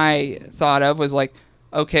thing I thought of was like,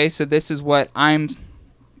 okay, so this is what I'm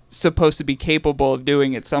supposed to be capable of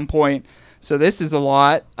doing at some point, so this is a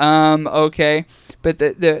lot. Okay, but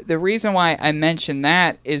the reason why I mentioned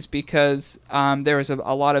that is because there was a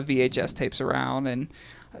lot of VHS tapes around and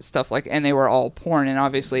stuff like, and they were all porn, and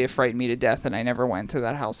obviously it frightened me to death, and I never went to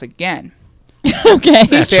that house again. Okay,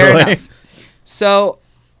 fair enough. So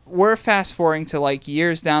we're fast forwarding to, like,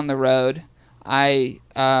 years down the road. I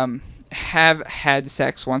have had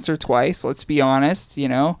sex once or twice, let's be honest, you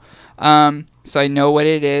know. So I know what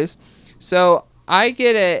it is. So I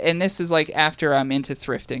get and this is like after I'm into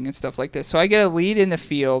thrifting and stuff like this. So I get a lead in the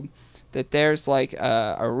field that there's like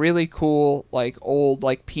a really cool, like, old,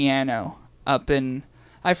 like, piano up in,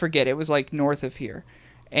 I forget, it was like north of here.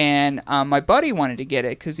 And my buddy wanted to get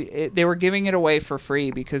it because they were giving it away for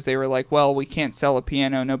free because they were like, well, we can't sell a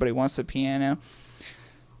piano. Nobody wants a piano.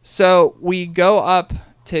 So we go up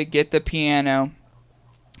to get the piano.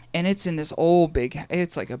 And it's in this old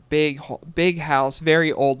it's like a big house,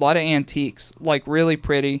 very old, a lot of antiques, like really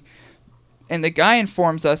pretty. And the guy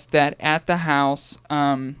informs us that at the house,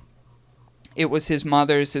 it was his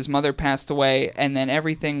mother's. His mother passed away, and then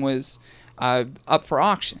everything was up for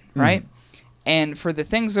auction, right? And for the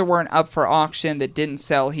things that weren't up for auction, that didn't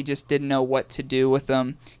sell, he just didn't know what to do with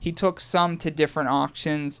them. He took some to different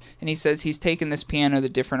auctions, and he says he's taken this piano to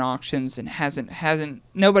different auctions and hasn't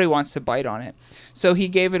nobody wants to bite on it. So he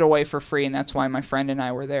gave it away for free, and that's why my friend and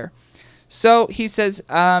I were there. So he says,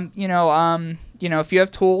 if you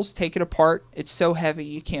have tools, take it apart. It's so heavy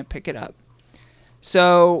you can't pick it up.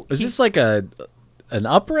 So is this like an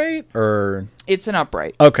upright, or? It's an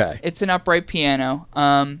upright. Okay. It's an upright piano.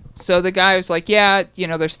 So the guy was like, yeah,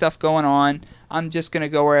 there's stuff going on. I'm just going to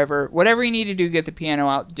go whatever you need to do to get the piano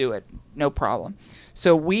out, do it. No problem.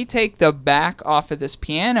 So we take the back off of this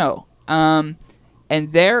piano, and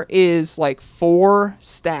there is like 4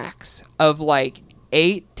 stacks of like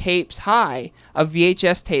 8 tapes high of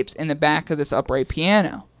VHS tapes in the back of this upright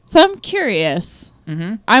piano. So I'm curious.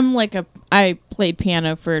 Mm-hmm. I played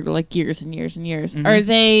piano for like years and years and years. Mm-hmm. Are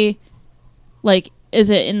they like, is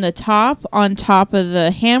it in the top on top of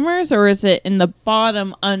the hammers, or is it in the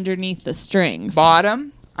bottom underneath the strings?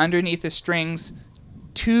 Bottom underneath the strings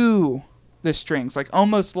to the strings, like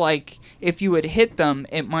almost like if you would hit them,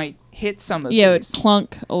 it might hit some of these. Yeah, it would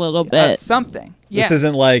clunk a little bit. Something. Yeah. This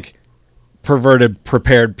isn't like perverted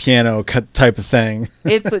prepared piano type of thing.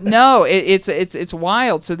 It's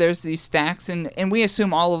wild. So there's these stacks, and we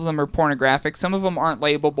assume all of them are pornographic. Some of them aren't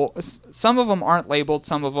labeled. Some of them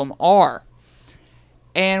are.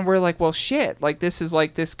 And we're like, well, shit. Like, this is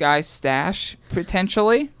like this guy's stash,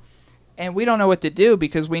 potentially. And we don't know what to do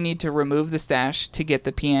because we need to remove the stash to get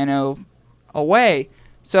the piano away.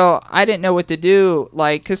 So I didn't know what to do.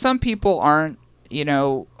 Like, because some people aren't,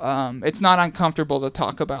 it's not uncomfortable to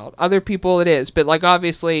talk about. Other people it is. But, like,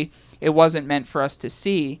 obviously, it wasn't meant for us to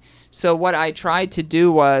see. So what I tried to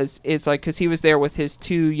do is like, because he was there with his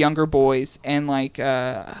 2 younger boys and, like,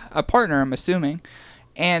 a partner, I'm assuming.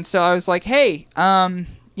 And so I was like, hey,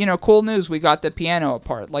 cool news. We got the piano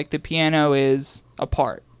apart. Like, the piano is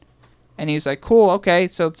apart. And he's like, cool, okay.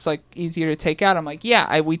 So it's, like, easier to take out. I'm like,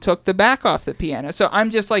 yeah, we took the back off the piano. So I'm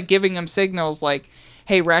just, like, giving him signals like,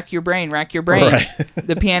 hey, rack your brain. Right.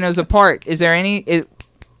 The piano's apart. Is there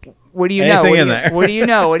what do you know? What do you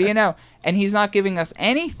know? And he's not giving us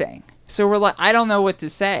anything. So we're like, I don't know what to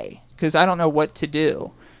say because I don't know what to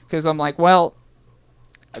do. Because I'm like, well,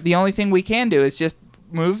 the only thing we can do is just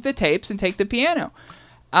move the tapes and take the piano.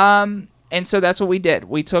 And so that's what we did.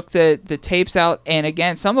 We took the tapes out, and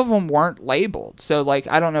again, some of them weren't labeled. So, like,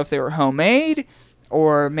 I don't know if they were homemade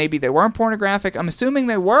or maybe they weren't pornographic. I'm assuming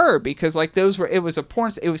they were because, like, it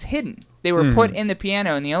was hidden. They were put in the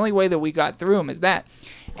piano, and the only way that we got through them is that.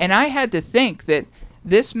 And I had to think that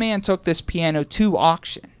this man took this piano to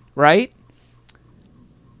auction, right?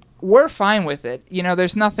 We're fine with it.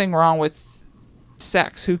 There's nothing wrong with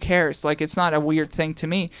sex. Who cares? Like, it's not a weird thing to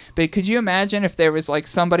me. But could you imagine if there was, like,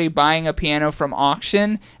 somebody buying a piano from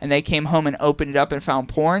auction and they came home and opened it up and found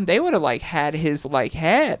porn? They would have, like, had his, like,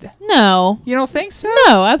 head. No. You don't think so?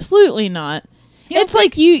 No, absolutely not. It's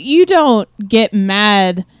like you don't get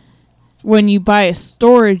mad when you buy a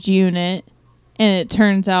storage unit and it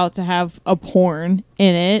turns out to have a porn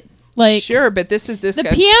in it. Like, sure, but this is this the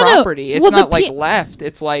guy's piano, property. It's not like left.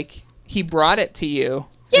 It's like he brought it to you.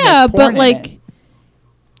 Yeah, but like,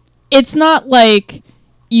 it's not like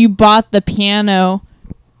you bought the piano,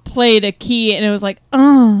 played a key, and it was like,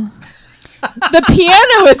 oh. The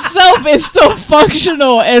piano itself is still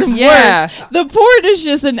functional and works. The porn is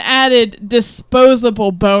just an added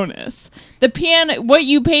disposable bonus. The piano, what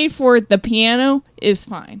you paid for the piano is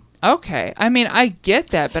fine. Okay, I mean, I get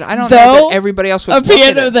that, but I don't know that everybody else would. A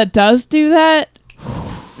piano that does do that.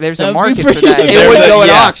 There's a market for that. It would go at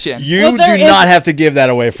auction. You do not have to give that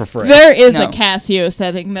away for free. There is a Casio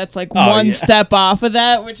setting that's like one step off of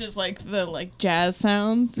that, which is like the like jazz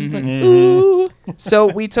sounds. It's like, ooh. So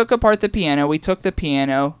we took apart the piano. We took the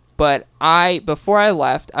piano, but before I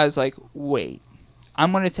left, I was like, wait,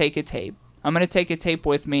 I'm going to take a tape. I'm going to take a tape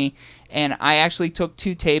with me. And I actually took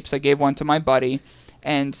 2 tapes. I gave one to my buddy.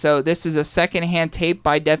 And so this is a secondhand tape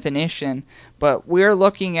by definition. But we're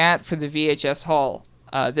looking at, for the VHS haul,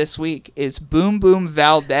 this week is Boom Boom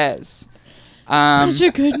Valdez. Such a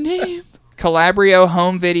good name. Calabrio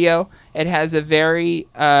home video. It has a very,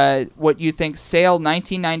 what you think, sale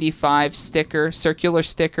 1995 sticker, circular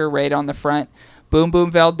sticker right on the front. Boom Boom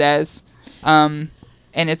Valdez. And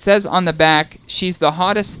it says on the back, she's the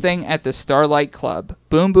hottest thing at the Starlight Club.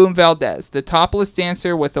 Boom Boom Valdez, the topless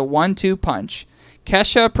dancer with a 1-2 punch.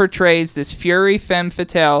 Kesha portrays this fury femme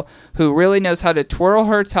fatale who really knows how to twirl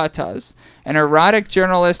her tatas. An erotic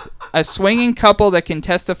journalist, a swinging couple that can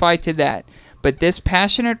testify to that. But this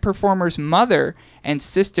passionate performer's mother and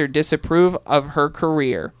sister disapprove of her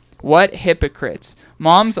career. What hypocrites.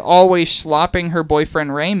 Mom's always slopping her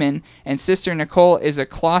boyfriend Raymond, and sister Nicole is a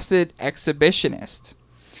closet exhibitionist.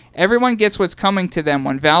 Everyone gets what's coming to them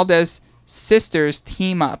when Valdez sisters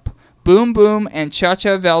team up. Boom Boom and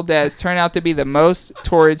Cha-Cha Valdez turn out to be the most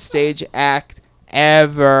torrid stage act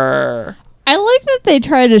ever. I like that they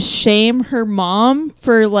try to shame her mom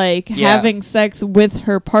for, like, having sex with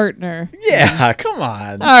her partner. Yeah, come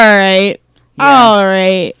on. All right. Yeah. All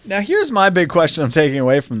right. Now, here's my big question I'm taking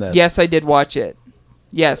away from this. Yes, I did watch it.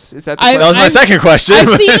 Yes, is that the question? That was my second question.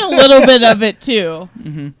 I've seen a little bit of it, too.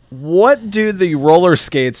 Mm-hmm. What do the roller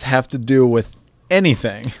skates have to do with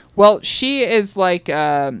anything? Well, she is like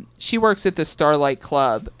she works at the Starlight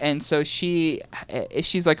Club, and so she's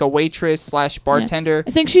like a waitress / bartender.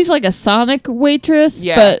 I think she's like a Sonic waitress,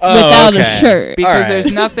 but without a shirt. Because there's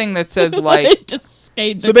nothing that says like.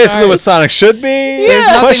 So basically, what Sonic should be. There's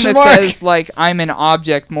nothing that says like I'm an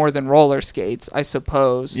object more than roller skates, I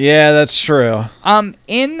suppose. Yeah, that's true.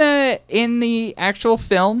 In the actual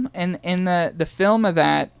film, and in the film of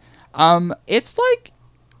that, it's like.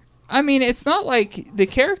 I mean, it's not like the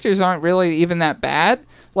characters aren't really even that bad.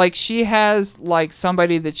 Like, she has, like,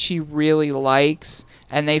 somebody that she really likes,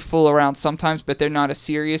 and they fool around sometimes, but they're not a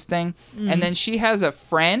serious thing. Mm. And then she has a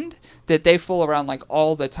friend that they fool around, like,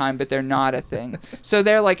 all the time, but they're not a thing. So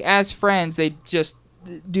they're, like, as friends, they just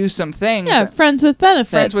do some things. Yeah, friends with benefits.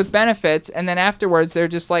 Friends with benefits. And then afterwards, they're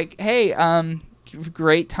just like, hey,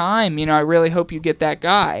 great time. You know, I really hope you get that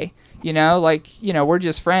guy. You know, like, you know, we're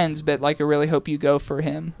just friends, but like I really hope you go for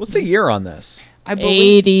him. What's the year on this? I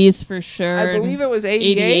believe 80s for sure. I believe it was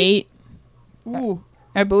 88. 88. Ooh,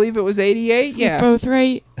 I believe it was 88. you're Yeah. both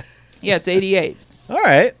right. Yeah, it's 88. All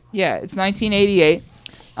right. Yeah, it's 1988.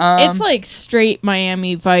 It's like straight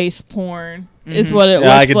Miami Vice porn, is Mhm. what it Yeah,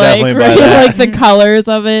 I looks could like. definitely buy Right? that. Like the colors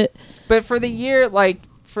of it. But for the year, like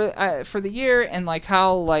for the year and like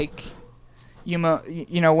how like you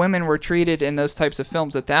know women were treated in those types of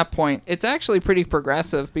films at that point, it's actually pretty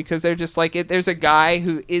progressive because they're just like there's a guy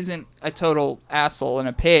who isn't a total asshole and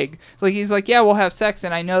a pig. Like he's like, yeah, we'll have sex,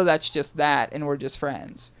 and I know that's just that, and we're just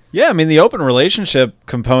friends. Yeah, I mean, the open relationship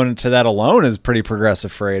component to that alone is pretty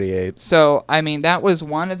progressive for 88. So I mean, that was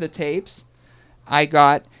one of the tapes I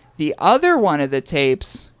got. The other one of the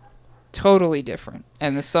tapes, totally different,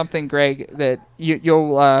 and it's something, Greg, that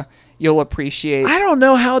you'll appreciate. I don't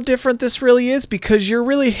know how different this really is because you're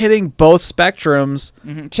really hitting both spectrums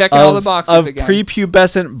Checking all the boxes of again.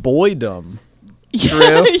 prepubescent boydom.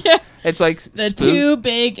 True. Yeah. It's like The two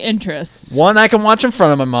big interests. One I can watch in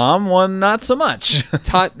front of my mom, one not so much.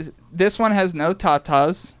 This one has no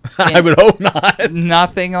tatas. I would hope not.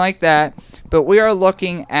 Nothing like that. But we are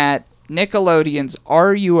looking at Nickelodeon's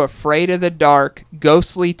Are You Afraid of the Dark?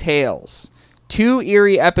 Ghostly Tales. 2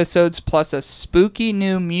 eerie episodes plus a spooky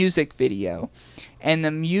new music video. And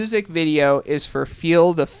the music video is for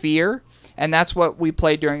Feel the Fear. And that's what we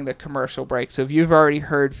played during the commercial break. So if you've already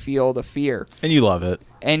heard Feel the Fear. And you love it.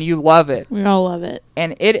 And you love it. We all love it.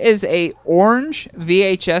 And it is a orange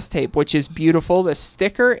VHS tape, which is beautiful. The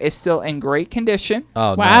sticker is still in great condition.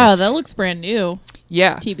 Oh, Wow, nice. that looks brand new.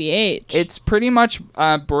 Yeah. TBH. It's pretty much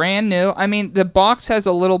brand new. I mean, the box has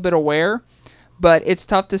a little bit of wear, but it's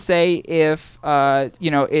tough to say if,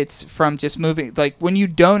 it's from just moving. Like, when you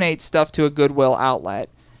donate stuff to a Goodwill outlet,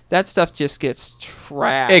 that stuff just gets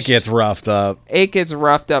trashed. It gets roughed up. It gets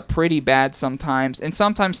roughed up pretty bad sometimes. And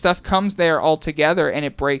sometimes stuff comes there altogether and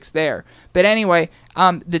it breaks there. But anyway,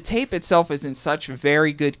 the tape itself is in such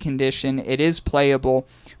very good condition. It is playable.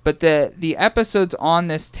 But the episodes on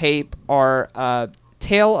this tape are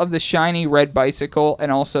Tale of the Shiny Red Bicycle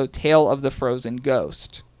and also Tale of the Frozen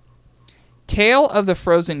Ghost. Tale of the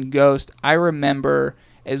Frozen Ghost, I remember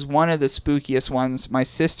as one of the spookiest ones my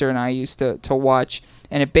sister and I used to watch.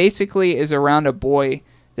 And it basically is around a boy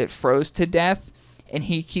that froze to death, and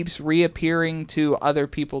he keeps reappearing to other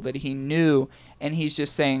people that he knew, and he's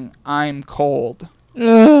just saying, I'm cold.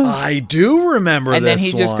 Ugh. I do remember And this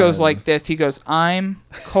then he just goes one. like this. He goes, I'm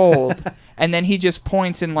cold. And then he just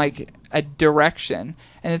points in like a direction.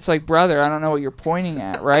 And it's like, brother, I don't know what you're pointing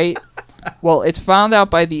at, right? Well, it's found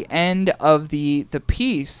out by the end of the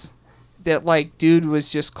piece that like dude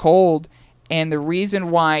was just cold, and the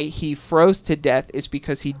reason why he froze to death is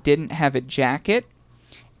because he didn't have a jacket.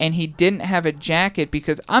 And he didn't have a jacket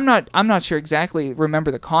because I'm not sure exactly remember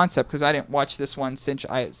the concept because I didn't watch this one since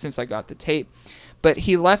I got the tape. But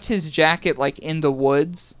he left his jacket like in the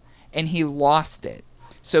woods and he lost it.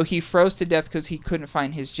 So he froze to death because he couldn't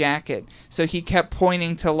find his jacket. So he kept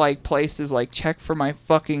pointing to like places like, check for my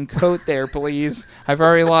fucking coat there, please. I've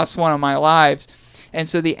already lost one of my lives. And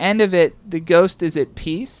so the end of it, the ghost is at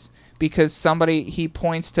peace because he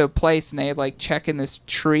points to a place and they like check in this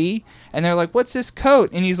tree and they're like, what's this coat?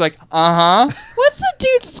 And he's like, uh-huh. What's the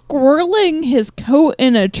dude squirreling his coat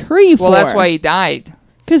in a tree for? Well, that's why he died.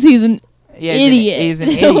 Because he's an Yeah, idiot. He's an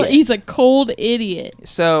idiot. He's a cold idiot.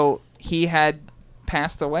 So he had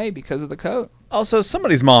passed away because of the coat. Also,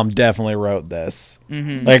 somebody's mom definitely wrote this.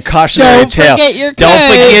 Mm-hmm. Like cautionary Don't tale. forget your Don't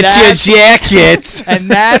coat. forget your jackets. And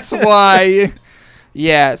that's why...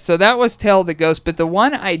 Yeah, so that was Tale of the Ghost. But the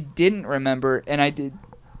one I didn't remember, and I did,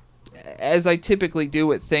 as I typically do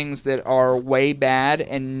with things that are way bad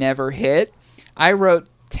and never hit, I wrote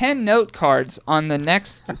 10 note cards on the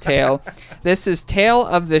next tale. This is Tale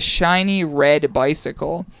of the Shiny Red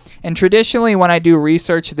Bicycle. And traditionally, when I do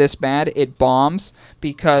research this bad, it bombs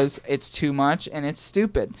because it's too much and it's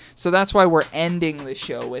stupid. So that's why we're ending the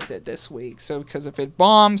show with it this week. So because if it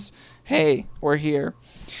bombs, hey, we're here.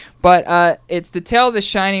 But it's the Tale of the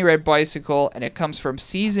Shiny Red Bicycle, and it comes from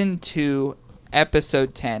Season 2,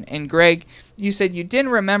 Episode 10. And Greg, you said you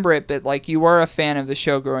didn't remember it, but like you were a fan of the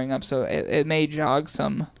show growing up, so it may jog It's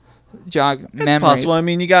memories. possible. I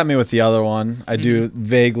mean, you got me with the other one. I do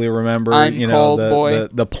vaguely remember, I'm cold, boy.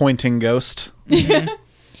 the pointing ghost.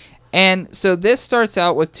 And so this starts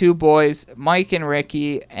out with two boys, Mike and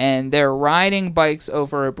Ricky, and they're riding bikes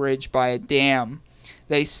over a bridge by a dam.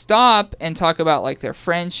 They stop and talk about like their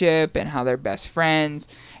friendship and how they're best friends,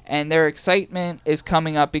 and their excitement is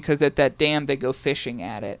coming up because at that dam they go fishing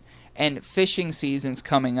at it, and fishing season's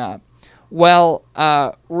coming up. Well,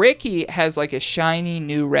 Ricky has like a shiny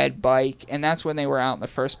new red bike, and that's when they were out in the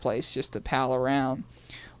first place, just to pal around.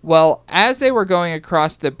 Well, as they were going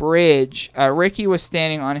across the bridge, Ricky was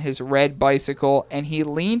standing on his red bicycle, and he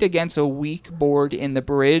leaned against a weak board in the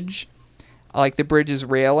bridge, like the bridge's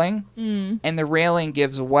railing, and the railing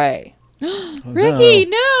gives way. Ricky,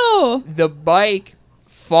 no! The bike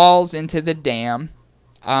falls into the dam,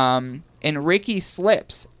 and Ricky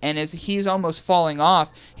slips, and as he's almost falling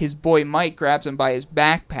off, his boy Mike grabs him by his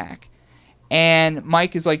backpack, and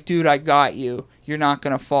Mike is like, dude, I got you. You're not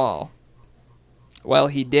going to fall. Well,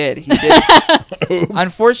 he did. He did.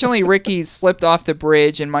 Unfortunately, Ricky slipped off the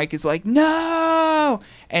bridge, and Mike is like, no!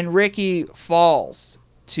 And Ricky falls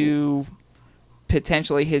to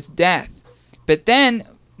potentially his death. But then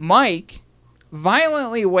Mike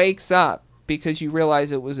violently wakes up because you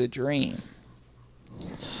realize it was a dream.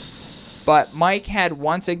 But Mike had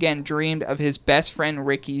once again dreamed of his best friend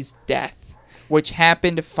Ricky's death, which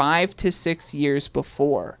happened 5 to 6 years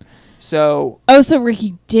before. So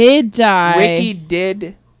Ricky did die. Ricky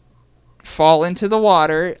did fall into the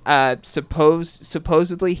water.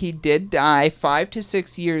 Supposedly he did die 5 to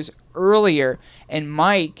 6 years earlier, and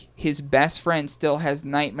Mike, his best friend, still has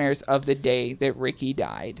nightmares of the day that Ricky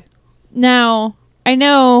died. Now, I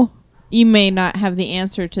know you may not have the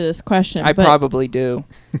answer to this question. I but probably do.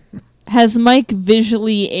 has Mike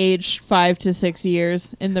visually aged 5 to 6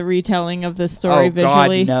 years in the retelling of this story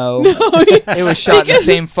visually? God, no. It was shot the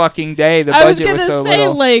same fucking day. The I was budget gonna was so say,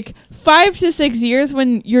 little. like, 5 to 6 years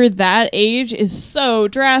when you're that age is so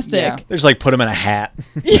drastic. Yeah. They just like put him in a hat.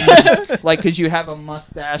 Like, because you have a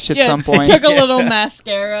mustache at Yeah, some point. took a little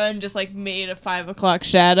mascara and just like made a 5 o'clock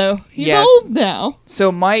shadow. He's Yes. old now.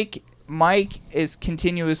 So Mike is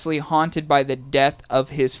continuously haunted by the death of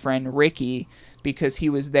his friend Ricky because he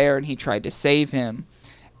was there and he tried to save him.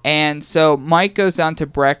 And so Mike goes down to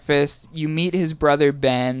breakfast. You meet his brother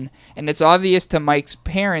Ben, and it's obvious to Mike's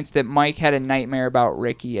parents that Mike had a nightmare about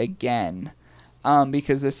Ricky again,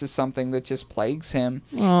 because this is something that just plagues him.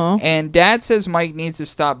 Aw. And Dad says Mike needs to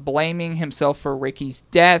stop blaming himself for Ricky's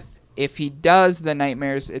death. If he does, the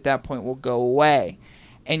nightmares at that point will go away.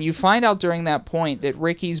 And you find out during that point that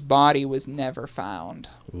Ricky's body was never found.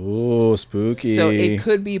 Ooh, spooky. So it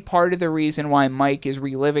could be part of the reason why Mike is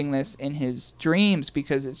reliving this in his dreams,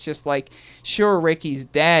 because it's just like, sure, Ricky's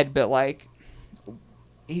dead, but like,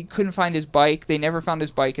 he couldn't find his bike. They never found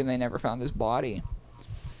his bike, and they never found his body.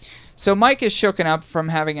 So Mike is shooken up from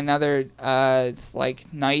having another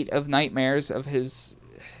night of nightmares of his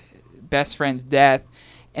best friend's death,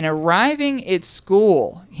 and arriving at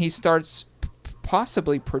school, he starts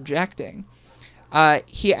possibly projecting.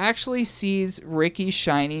 He actually sees Ricky's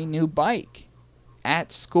shiny new bike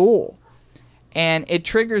at school, and it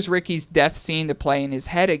triggers Ricky's death scene to play in his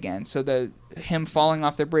head again. So him falling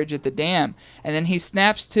off the bridge at the dam, and then he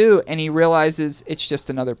snaps to, and he realizes it's just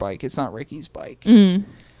another bike. It's not Ricky's bike.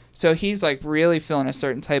 So he's like really feeling a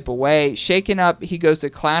certain type of way. Shaken up, he goes to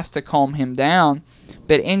class to calm him down,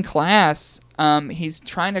 but in class, he's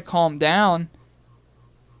trying to calm down,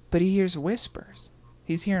 but he hears whispers.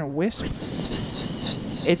 He's hearing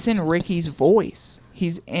whispers. It's in Ricky's voice.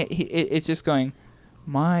 It's just going,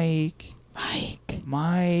 Mike, Mike.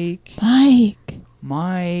 Mike, Mike.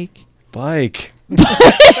 Mike. Bike.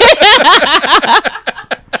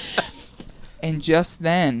 And just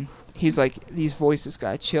then, he's like, these voices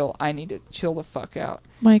gotta chill. I need to chill the fuck out.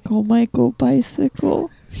 Michael,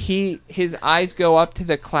 bicycle. His eyes go up to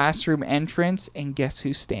the classroom entrance, and guess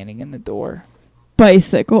who's standing in the door?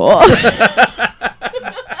 Bicycle.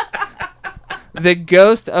 The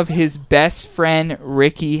ghost of his best friend,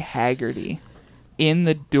 Ricky Haggerty, in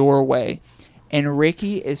the doorway. And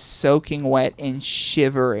Ricky is soaking wet and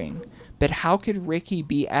shivering. But how could Ricky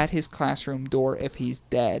be at his classroom door if he's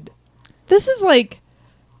dead? This is like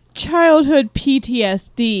childhood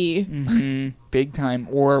PTSD. Mm-hmm. Big time.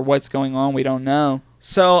 Or what's going on, we don't know.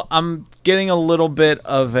 So I'm getting a little bit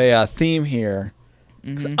of a theme here.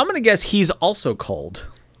 'Cause I'm going to guess he's also cold.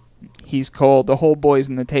 He's cold. The whole boy's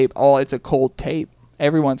in the tape. It's a cold tape.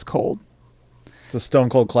 Everyone's cold. It's a Stone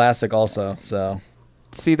Cold classic also, so...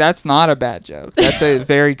 See, that's not a bad joke. That's a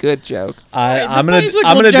very good joke. I'm the gonna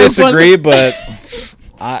bicycle joke disagree, but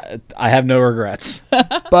I have no regrets.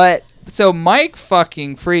 But so Mike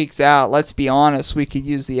fucking freaks out. Let's be honest. We could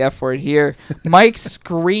use the F word here. Mike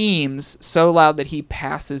screams so loud that he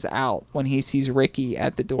passes out when he sees Ricky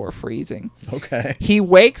at the door freezing. Okay. He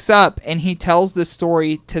wakes up and he tells the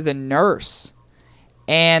story to the nurse.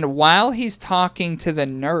 And while he's talking to the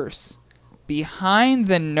nurse, behind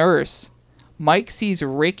the nurse, Mike sees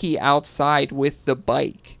Ricky outside with the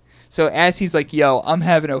bike. So as he's like, yo, I'm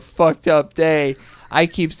having a fucked up day, I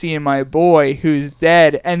keep seeing my boy who's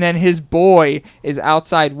dead. And then his boy is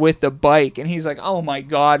outside with the bike. And he's like, oh, my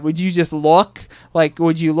God, would you just look? Like,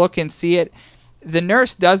 would you look and see it? The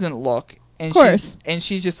nurse doesn't look. And Of course.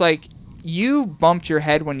 she's just like, you bumped your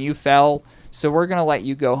head when you fell, so we're going to let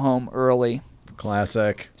you go home early.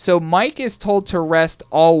 Classic. So Mike is told to rest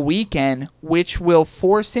all weekend, which will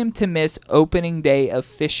force him to miss opening day of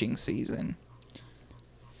fishing season.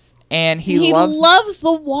 And he loves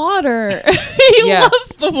the water. He Yeah. loves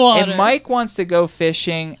the water. And Mike wants to go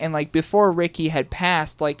fishing, and like before Ricky had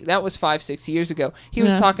passed, like that was 5-6 years ago. He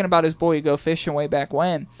was Yeah. talking about his boy who go fishing way back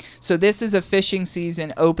when. So this is a fishing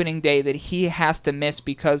season opening day that he has to miss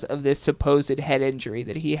because of this supposed head injury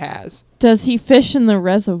that he has. Does he fish in the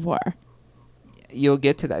reservoir? You'll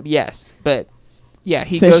get to that, yes, but yeah,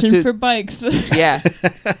 he goes Fishing to for bikes. yeah.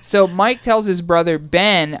 So Mike tells his brother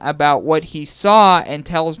Ben about what he saw and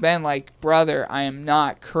tells Ben, like, brother, I am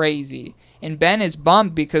not crazy. And Ben is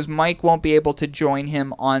bummed because Mike won't be able to join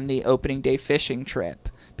him on the opening day fishing trip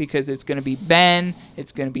because it's going to be Ben,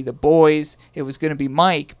 it's going to be the boys, it was going to be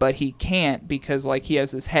Mike, but he can't because, like, he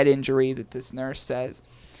has this head injury that this nurse says.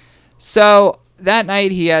 So that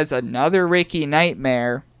night he has another Ricky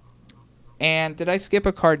nightmare. And did I skip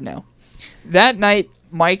a card? No. That night,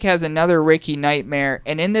 Mike has another Ricky nightmare,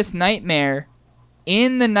 and in this nightmare,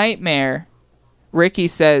 Ricky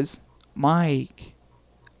says, Mike,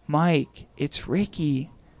 it's Ricky.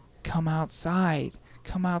 Come outside,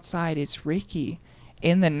 it's Ricky.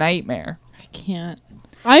 In the nightmare. I can't.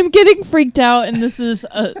 I'm getting freaked out, and this is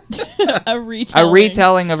a retelling. A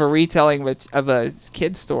retelling of a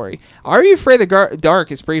kid's story. Are You Afraid of the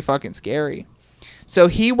Dark is pretty fucking scary. So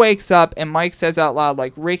he wakes up, and Mike says out loud,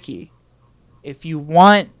 like, Ricky, if you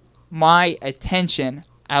want my attention,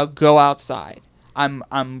 I'll go outside.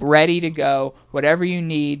 I'm ready to go. Whatever you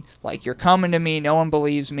need, like you're coming to me. No one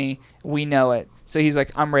believes me. We know it. So he's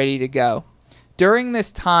like, I'm ready to go. During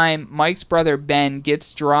this time, Mike's brother Ben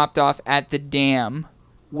gets dropped off at the dam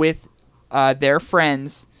with their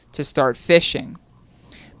friends to start fishing.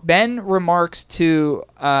 Ben remarks to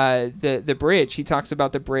the bridge. He talks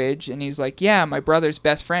about the bridge, and he's like, yeah, my brother's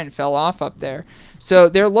best friend fell off up there. So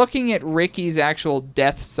they're looking at Ricky's actual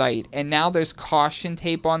death site, and now there's caution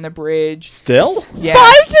tape on the bridge. Still? Yeah.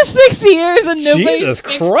 5 to 6 years and nobody Jesus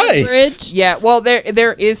fixed Christ. the bridge. Yeah, well,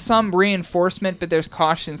 there is some reinforcement, but there's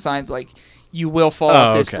caution signs like you will fall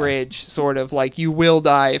off this okay. bridge, sort of like you will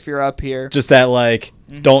die if you're up here. Just that, like,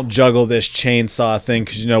 don't juggle this chainsaw thing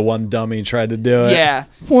because you know one dummy tried to do it. Yeah.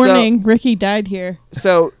 Warning, Ricky died here.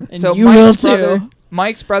 So you will Mike's brother, too.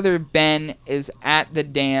 Mike's brother Ben is at the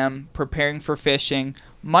dam preparing for fishing.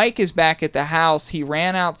 Mike is back at the house. He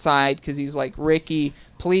ran outside because he's like, Ricky,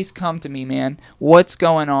 please come to me, man. What's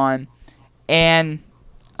going on? And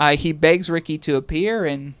he begs Ricky to appear,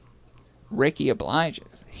 and Ricky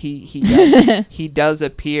obliges. He does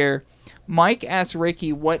appear. Mike asks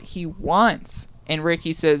Ricky what he wants, and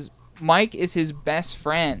Ricky says Mike is his best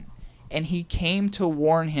friend, and he came to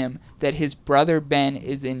warn him that his brother Ben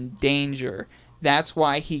is in danger. That's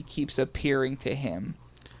why he keeps appearing to him.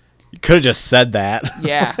 You could have just said that.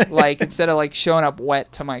 Yeah, like instead of like showing up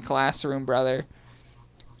wet to my classroom, brother.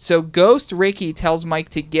 So Ghost Ricky tells Mike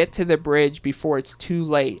to get to the bridge before it's too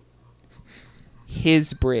late.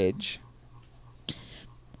 His bridge.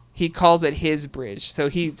 He calls it his bridge. So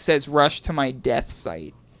he says, rush to my death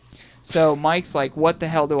site. So Mike's like, what the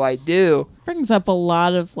hell do I do? Brings up a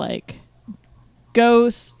lot of like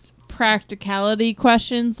ghost practicality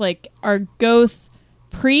questions. Like, are ghosts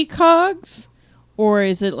precogs? Or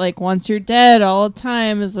is it like once you're dead all the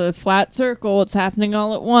time is a flat circle, it's happening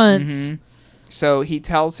all at once? Mm-hmm. So he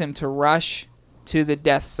tells him to rush to the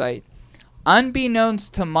death site.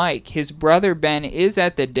 Unbeknownst to Mike, his brother Ben is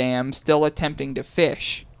at the dam still attempting to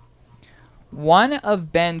fish. One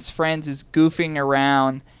of Ben's friends is goofing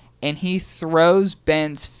around, and he throws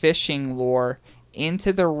Ben's fishing lure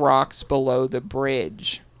into the rocks below the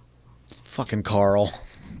bridge. Fucking Carl.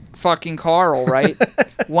 Fucking Carl, right?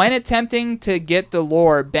 When attempting to get the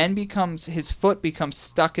lure, his foot becomes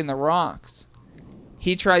stuck in the rocks.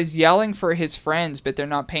 He tries yelling for his friends, but they're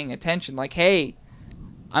not paying attention. Like, hey,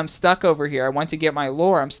 I'm stuck over here. I went to get my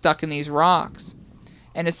lure. I'm stuck in these rocks.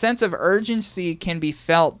 And a sense of urgency can be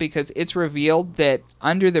felt because it's revealed that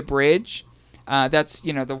under the bridge, that's,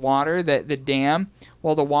 the water, the dam,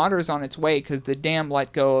 well, the water is on its way because the dam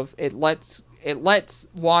lets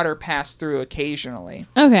water pass through occasionally.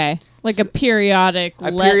 Okay. Like a periodic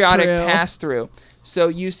pass through. So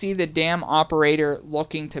you see the dam operator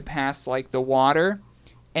looking to pass like the water,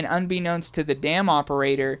 and unbeknownst to the dam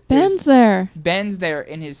operator, Ben's there. Ben's there,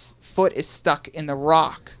 and his foot is stuck in the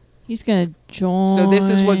rock. He's gonna join. So this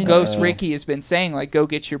is what Ghost Ricky has been saying, like, go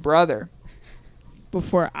get your brother.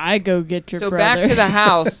 Before I go get your So brother. back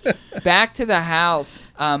to the house.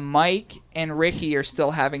 Mike and Ricky are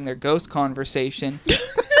still having their ghost conversation.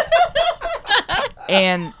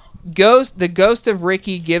 And the ghost of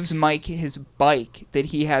Ricky gives Mike his bike that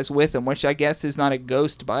he has with him, which I guess is not a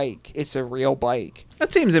ghost bike. It's a real bike.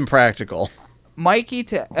 That seems impractical. Mike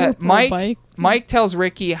bike. Mike tells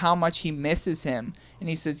Ricky how much he misses him, and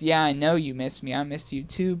he says, "Yeah, I know you miss me. I miss you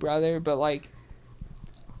too, brother. But like,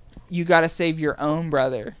 you got to save your own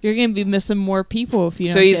brother." You're gonna be missing more people if you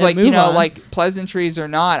don't. So he's get a like, move on. like pleasantries or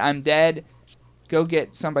not, I'm dead. Go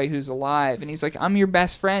get somebody who's alive. And he's like, I'm your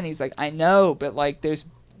best friend. He's like, I know, but like, there's.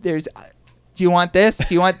 Do you want this?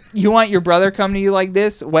 Do you want your brother coming to you like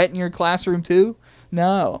this, wet in your classroom too?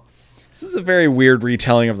 No. This is a very weird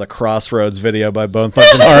retelling of the Crossroads video by Bone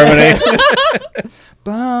Thugs and Harmony.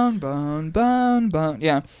 Bone, bone, bone, bone.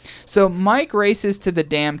 Yeah. So Mike races to the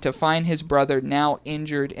dam to find his brother now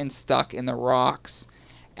injured and stuck in the rocks.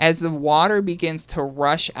 As the water begins to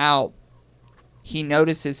rush out, he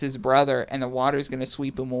notices his brother, and the water's going to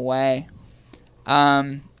sweep him away.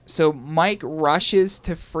 So Mike rushes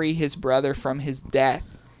to free his brother from his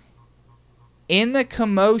death. In the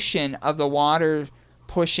commotion of the water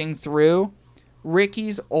pushing through,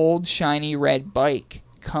 Ricky's old shiny red bike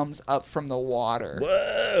comes up from the water.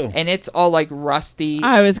 Whoa. And it's all like rusty.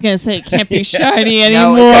 I was gonna say it can't be shiny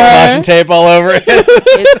No, anymore. it's got Caution tape all over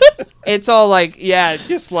it. It's all like, yeah,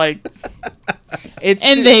 just like it's.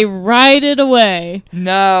 And they ride it away.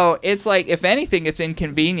 No, it's like, if anything, it's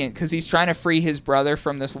inconvenient because he's trying to free his brother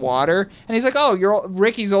from this water, and he's like, "Oh,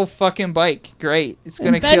 Ricky's old fucking bike, great! It's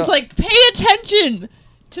gonna Ben's kill." like, pay attention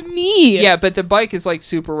to me. Yeah, but the bike is like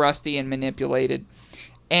super rusty and manipulated,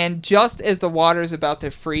 and just as the water is about to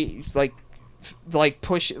free,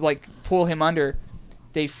 pull him under,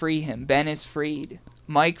 they free him. Ben is freed.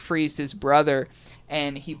 Mike frees his brother,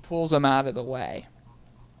 and he pulls him out of the way.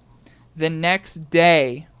 The next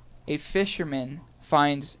day, a fisherman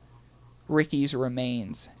finds Ricky's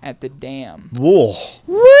remains at the dam. Whoa.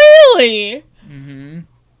 Really?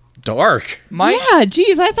 Dark. Mike's, Yeah,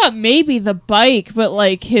 geez, I thought maybe the bike, but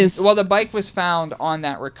like well, the bike was found on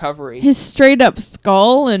that recovery. his straight up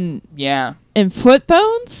skull and Yeah. foot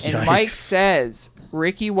bones? And Yikes. Mike says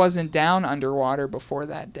Ricky wasn't down underwater before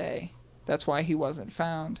that day. That's why he wasn't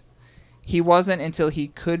found. He wasn't until he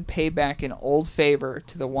could pay back an old favor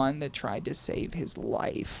to the one that tried to save his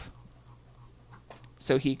life.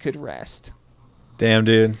 So he could rest. Damn,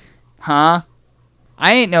 dude. Huh?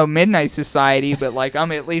 I ain't no Midnight Society, but like,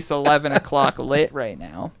 I'm at least 11 o'clock lit right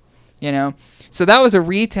now. You know? So that was a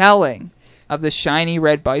retelling of the shiny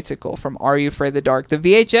red bicycle from Are You Afraid of the Dark, the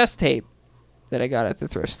VHS tape that I got at the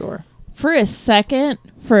thrift store. For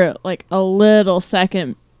like a little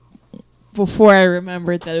second before I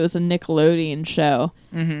remembered that it was a Nickelodeon show,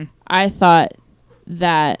 I thought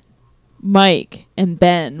that Mike and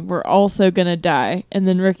Ben were also going to die, and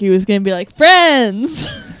then Ricky was going to be like, friends!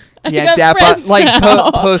 I Yeah, got dap up, friends like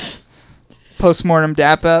now. post-mortem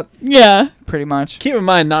dap up, Yeah. pretty much. Keep in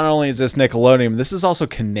mind, not only is this Nickelodeon, this is also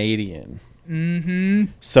Canadian. Mm-hmm.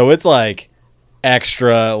 So it's like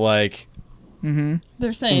extra, like,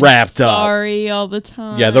 They're saying Wrapped up. sorry all the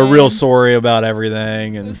time. yeah, they're real sorry about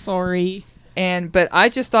everything. So And sorry. But I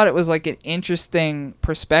just thought it was like an interesting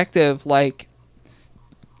perspective. Like,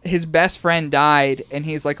 his best friend died, and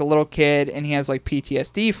he's like a little kid, and he has like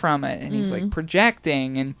PTSD from it, and he's like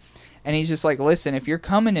projecting, and he's just like, listen, if you're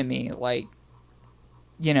coming to me, like,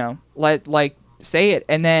 you know, say it.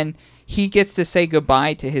 And then he gets to say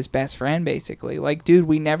goodbye to his best friend, basically. Like, dude,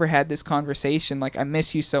 we never had this conversation. Like, I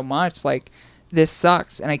miss you so much. Like, this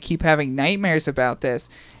sucks, and I keep having nightmares about this.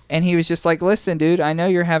 And he was just like, listen, dude, I know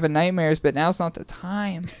you're having nightmares, but now's not the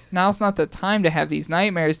time. Now's not the time to have these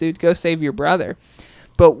nightmares, dude. Go save your brother.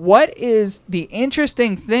 But what is the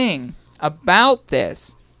interesting thing about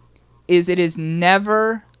this is it is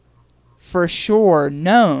never for sure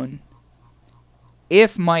known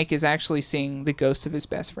if Mike is actually seeing the ghost of his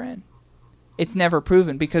best friend. It's never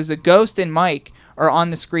proven because the ghost and Mike are on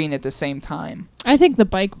the screen at the same time. I think the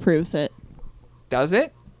bike proves it. Does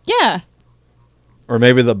it? Yeah. or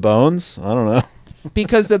maybe the bones. I don't know.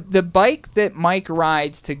 Because the bike that Mike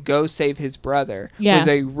rides to go save his brother Yeah. was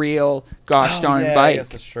a real gosh darn bike.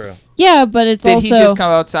 that's true. Yeah, but it's Did also... he just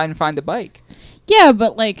come outside and find the bike? Yeah,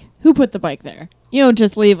 but like, who put the bike there? You don't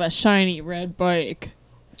just leave a shiny red bike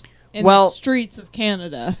in Well- the streets of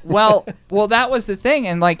Canada. Well, that was the thing,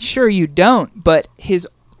 and like, sure you don't, but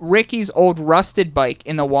Ricky's old rusted bike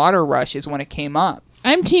in the water rush is when it came up.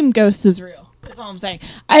 I'm Team Ghost is real. That's all I'm saying.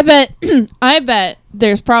 I bet I bet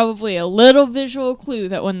there's probably a little visual clue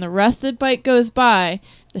that when the rusted bike goes by,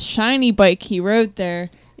 the shiny bike he rode there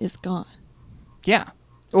is gone. Yeah.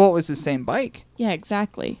 Well, it was the same bike. Yeah,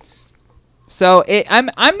 exactly. So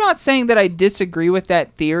I'm not saying that I disagree with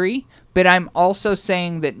that theory, but I'm also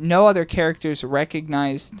saying that no other characters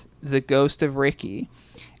recognized the ghost of Ricky.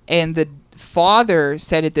 And the father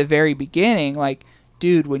said at the very beginning, like,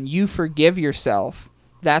 dude, when you forgive yourself,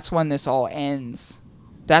 that's when this all ends.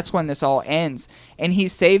 That's when this all ends. And he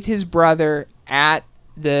saved his brother at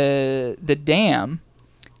the dam.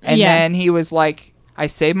 And Yeah. then he was like, I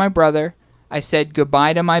saved my brother. I said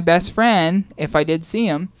goodbye to my best friend if I did see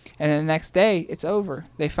him. And then the next day, it's over.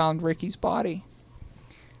 They found Ricky's body.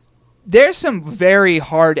 There's some very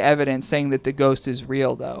hard evidence saying that the ghost is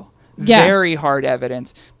real, though. Yeah. Very hard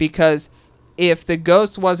evidence. Because if the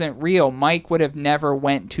ghost wasn't real, Mike would have never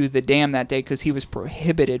went to the dam that day because he was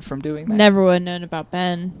prohibited from doing that. Never would have known about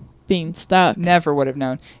Ben being stuck. Never would have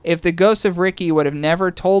known. If the ghost of Ricky would have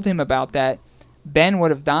never told him about that, Ben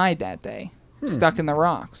would have died that day, stuck in the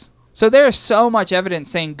rocks. So there's so much evidence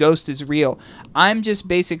saying ghost is real. I'm just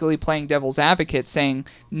basically playing devil's advocate, saying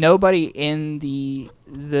nobody in the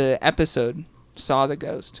episode saw the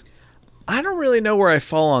ghost. I don't really know where I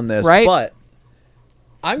fall on this, Right? but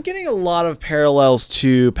I'm getting a lot of parallels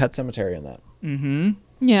to Pet Sematary in that. Mm-hmm.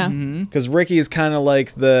 Yeah. Mm-hmm. Because Ricky is kind of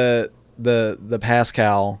like the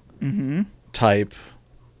Pascal Mm-hmm. type.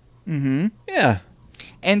 Mm-hmm. Yeah.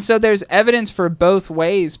 And so there's evidence for both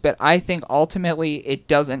ways, but I think ultimately it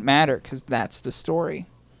doesn't matter because that's the story.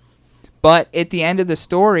 But at the end of the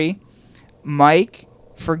story, Mike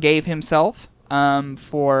forgave himself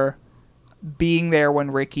for being there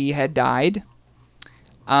when Ricky had died.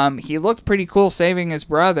 He looked pretty cool saving his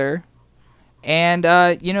brother. And,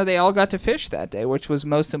 they all got to fish that day, which was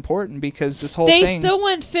most important because this whole They thing... still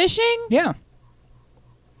went fishing? Yeah.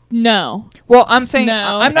 No. Well, I'm saying... No.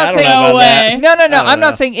 I'm not I don't saying... know about No that. way. No, I don't I'm know.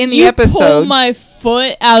 not saying in the You episode... pull my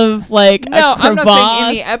foot out of, like, No, a I'm not saying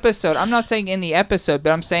in the crevasse. episode. I'm not saying in the episode,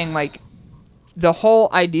 but I'm saying, like, the whole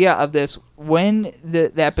idea of this, when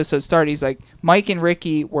the episode started, he's like, Mike and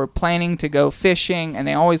Ricky were planning to go fishing, and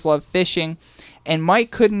they always loved fishing, and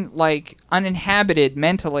Mike couldn't, like, uninhabited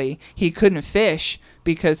mentally, he couldn't fish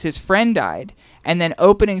because his friend died. And then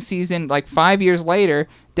opening season, like, 5 years later,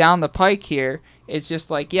 down the pike here, it's just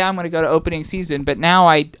like, yeah, I'm going to go to opening season, but now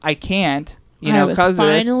I can't, I was because of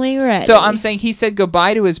this. finally ready. So I'm saying he said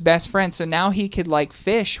goodbye to his best friend, so now he could, like,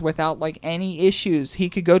 fish without, like, any issues. He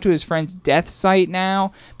could go to his friend's death site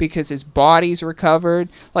now because his body's recovered.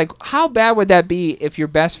 Like, how bad would that be if your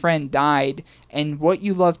best friend died and what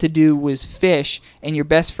you love to do was fish and your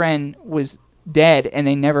best friend was dead and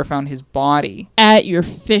they never found his body At your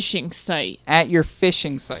fishing site. at your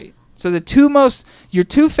fishing site? So your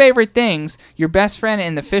two favorite things, your best friend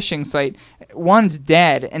and the fishing site, one's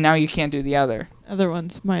dead and now you can't do the other. Other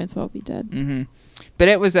ones might as well be dead. Mm-hmm. But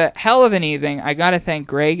it was a hell of an evening. I got to thank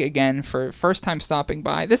Greg again for first time stopping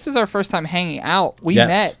by. This is our first time hanging out. We Yes.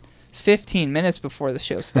 met 15 minutes before the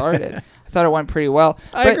show started. I thought it went pretty well.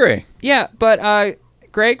 I agree. Yeah, but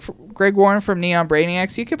Greg Warren from Neon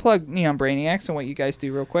Brainiacs, you could plug Neon Brainiacs and what you guys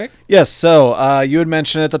do real quick. Yes, so you had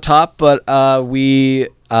mentioned at the top, but we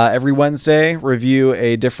every Wednesday review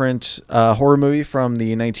a different horror movie from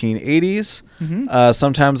the 1980s. Mm-hmm.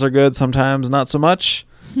 Sometimes they're good, sometimes not so much.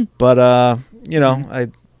 But,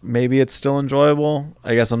 maybe it's still enjoyable.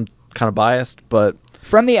 I guess I'm kind of biased, but...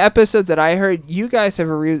 From the episodes that I heard, you guys have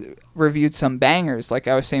reviewed some bangers, like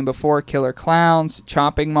I was saying before, Killer Clowns,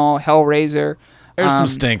 Chopping Mall, Hellraiser. There's some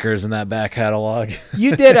stinkers in that back catalog.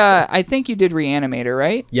 You did, I think you did Reanimator,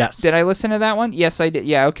 right? Yes. Did I listen to that one? Yes, I did.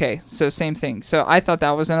 Yeah, okay. So same thing. So I thought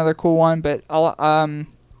that was another cool one, but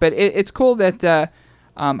it's cool that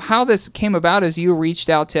how this came about is you reached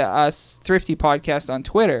out to us, Thrifty Podcast, on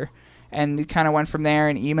Twitter, and we kind of went from there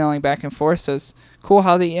and emailing back and forth. So it's cool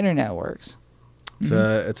how the internet works.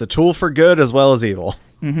 It's a tool for good as well as evil.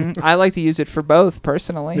 I like to use it for both,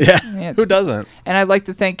 personally. Yeah, it's- who doesn't? And I'd like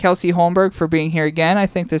to thank Kelsey Holmberg for being here again. I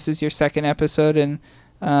think this is your second episode, and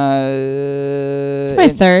It's my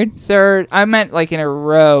third. third. I meant like in a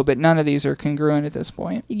row, but none of these are congruent at this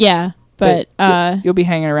point. Yeah, but you'll be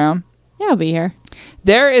hanging around. yeah, I'll be here.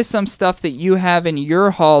 There is some stuff that you have in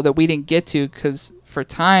your haul that we didn't get to because for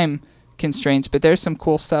time constraints, but there's some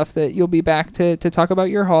cool stuff that you'll be back to talk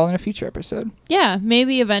about your haul in a future episode. Yeah,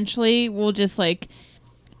 maybe eventually we'll just like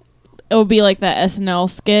it'll be like that SNL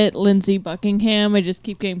skit, Lindsey Buckingham. I just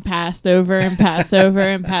keep getting passed over and passed over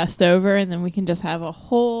and passed over, and then we can just have a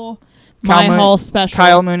whole My Haul special.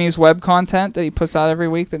 Kyle Mooney's web content that he puts out every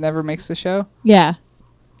week that never makes the show. Yeah.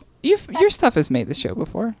 Your stuff has made the show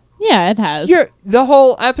before. Yeah, it has. The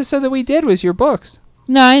whole episode that we did was your books.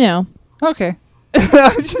 No, I know. Okay.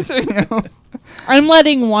 Just so you know. I'm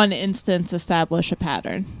letting one instance establish a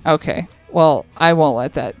pattern. Okay. Well, I won't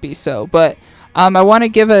let that be so. But I want to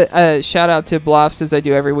give a shout out to Bluffs, as I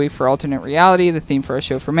do every week, for Alternate Reality, the theme for our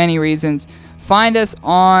show for many reasons. Find us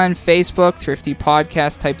on Facebook, Thrifty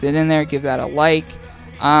Podcast. Type it in there. Give that a like.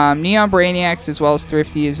 Neon Brainiacs, as well as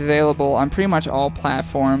Thrifty, is available on pretty much all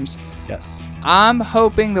platforms. Yes. I'm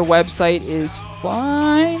hoping the website is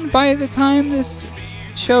fine by the time this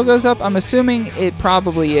show goes up. I'm assuming it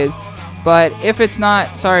probably is. But if it's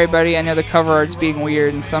not, sorry, buddy. I know the cover art's being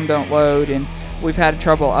weird and some don't load, and we've had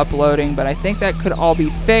trouble uploading. But I think that could all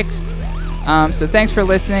be fixed. So thanks for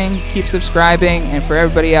listening. Keep subscribing. And for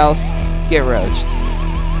everybody else, get roached.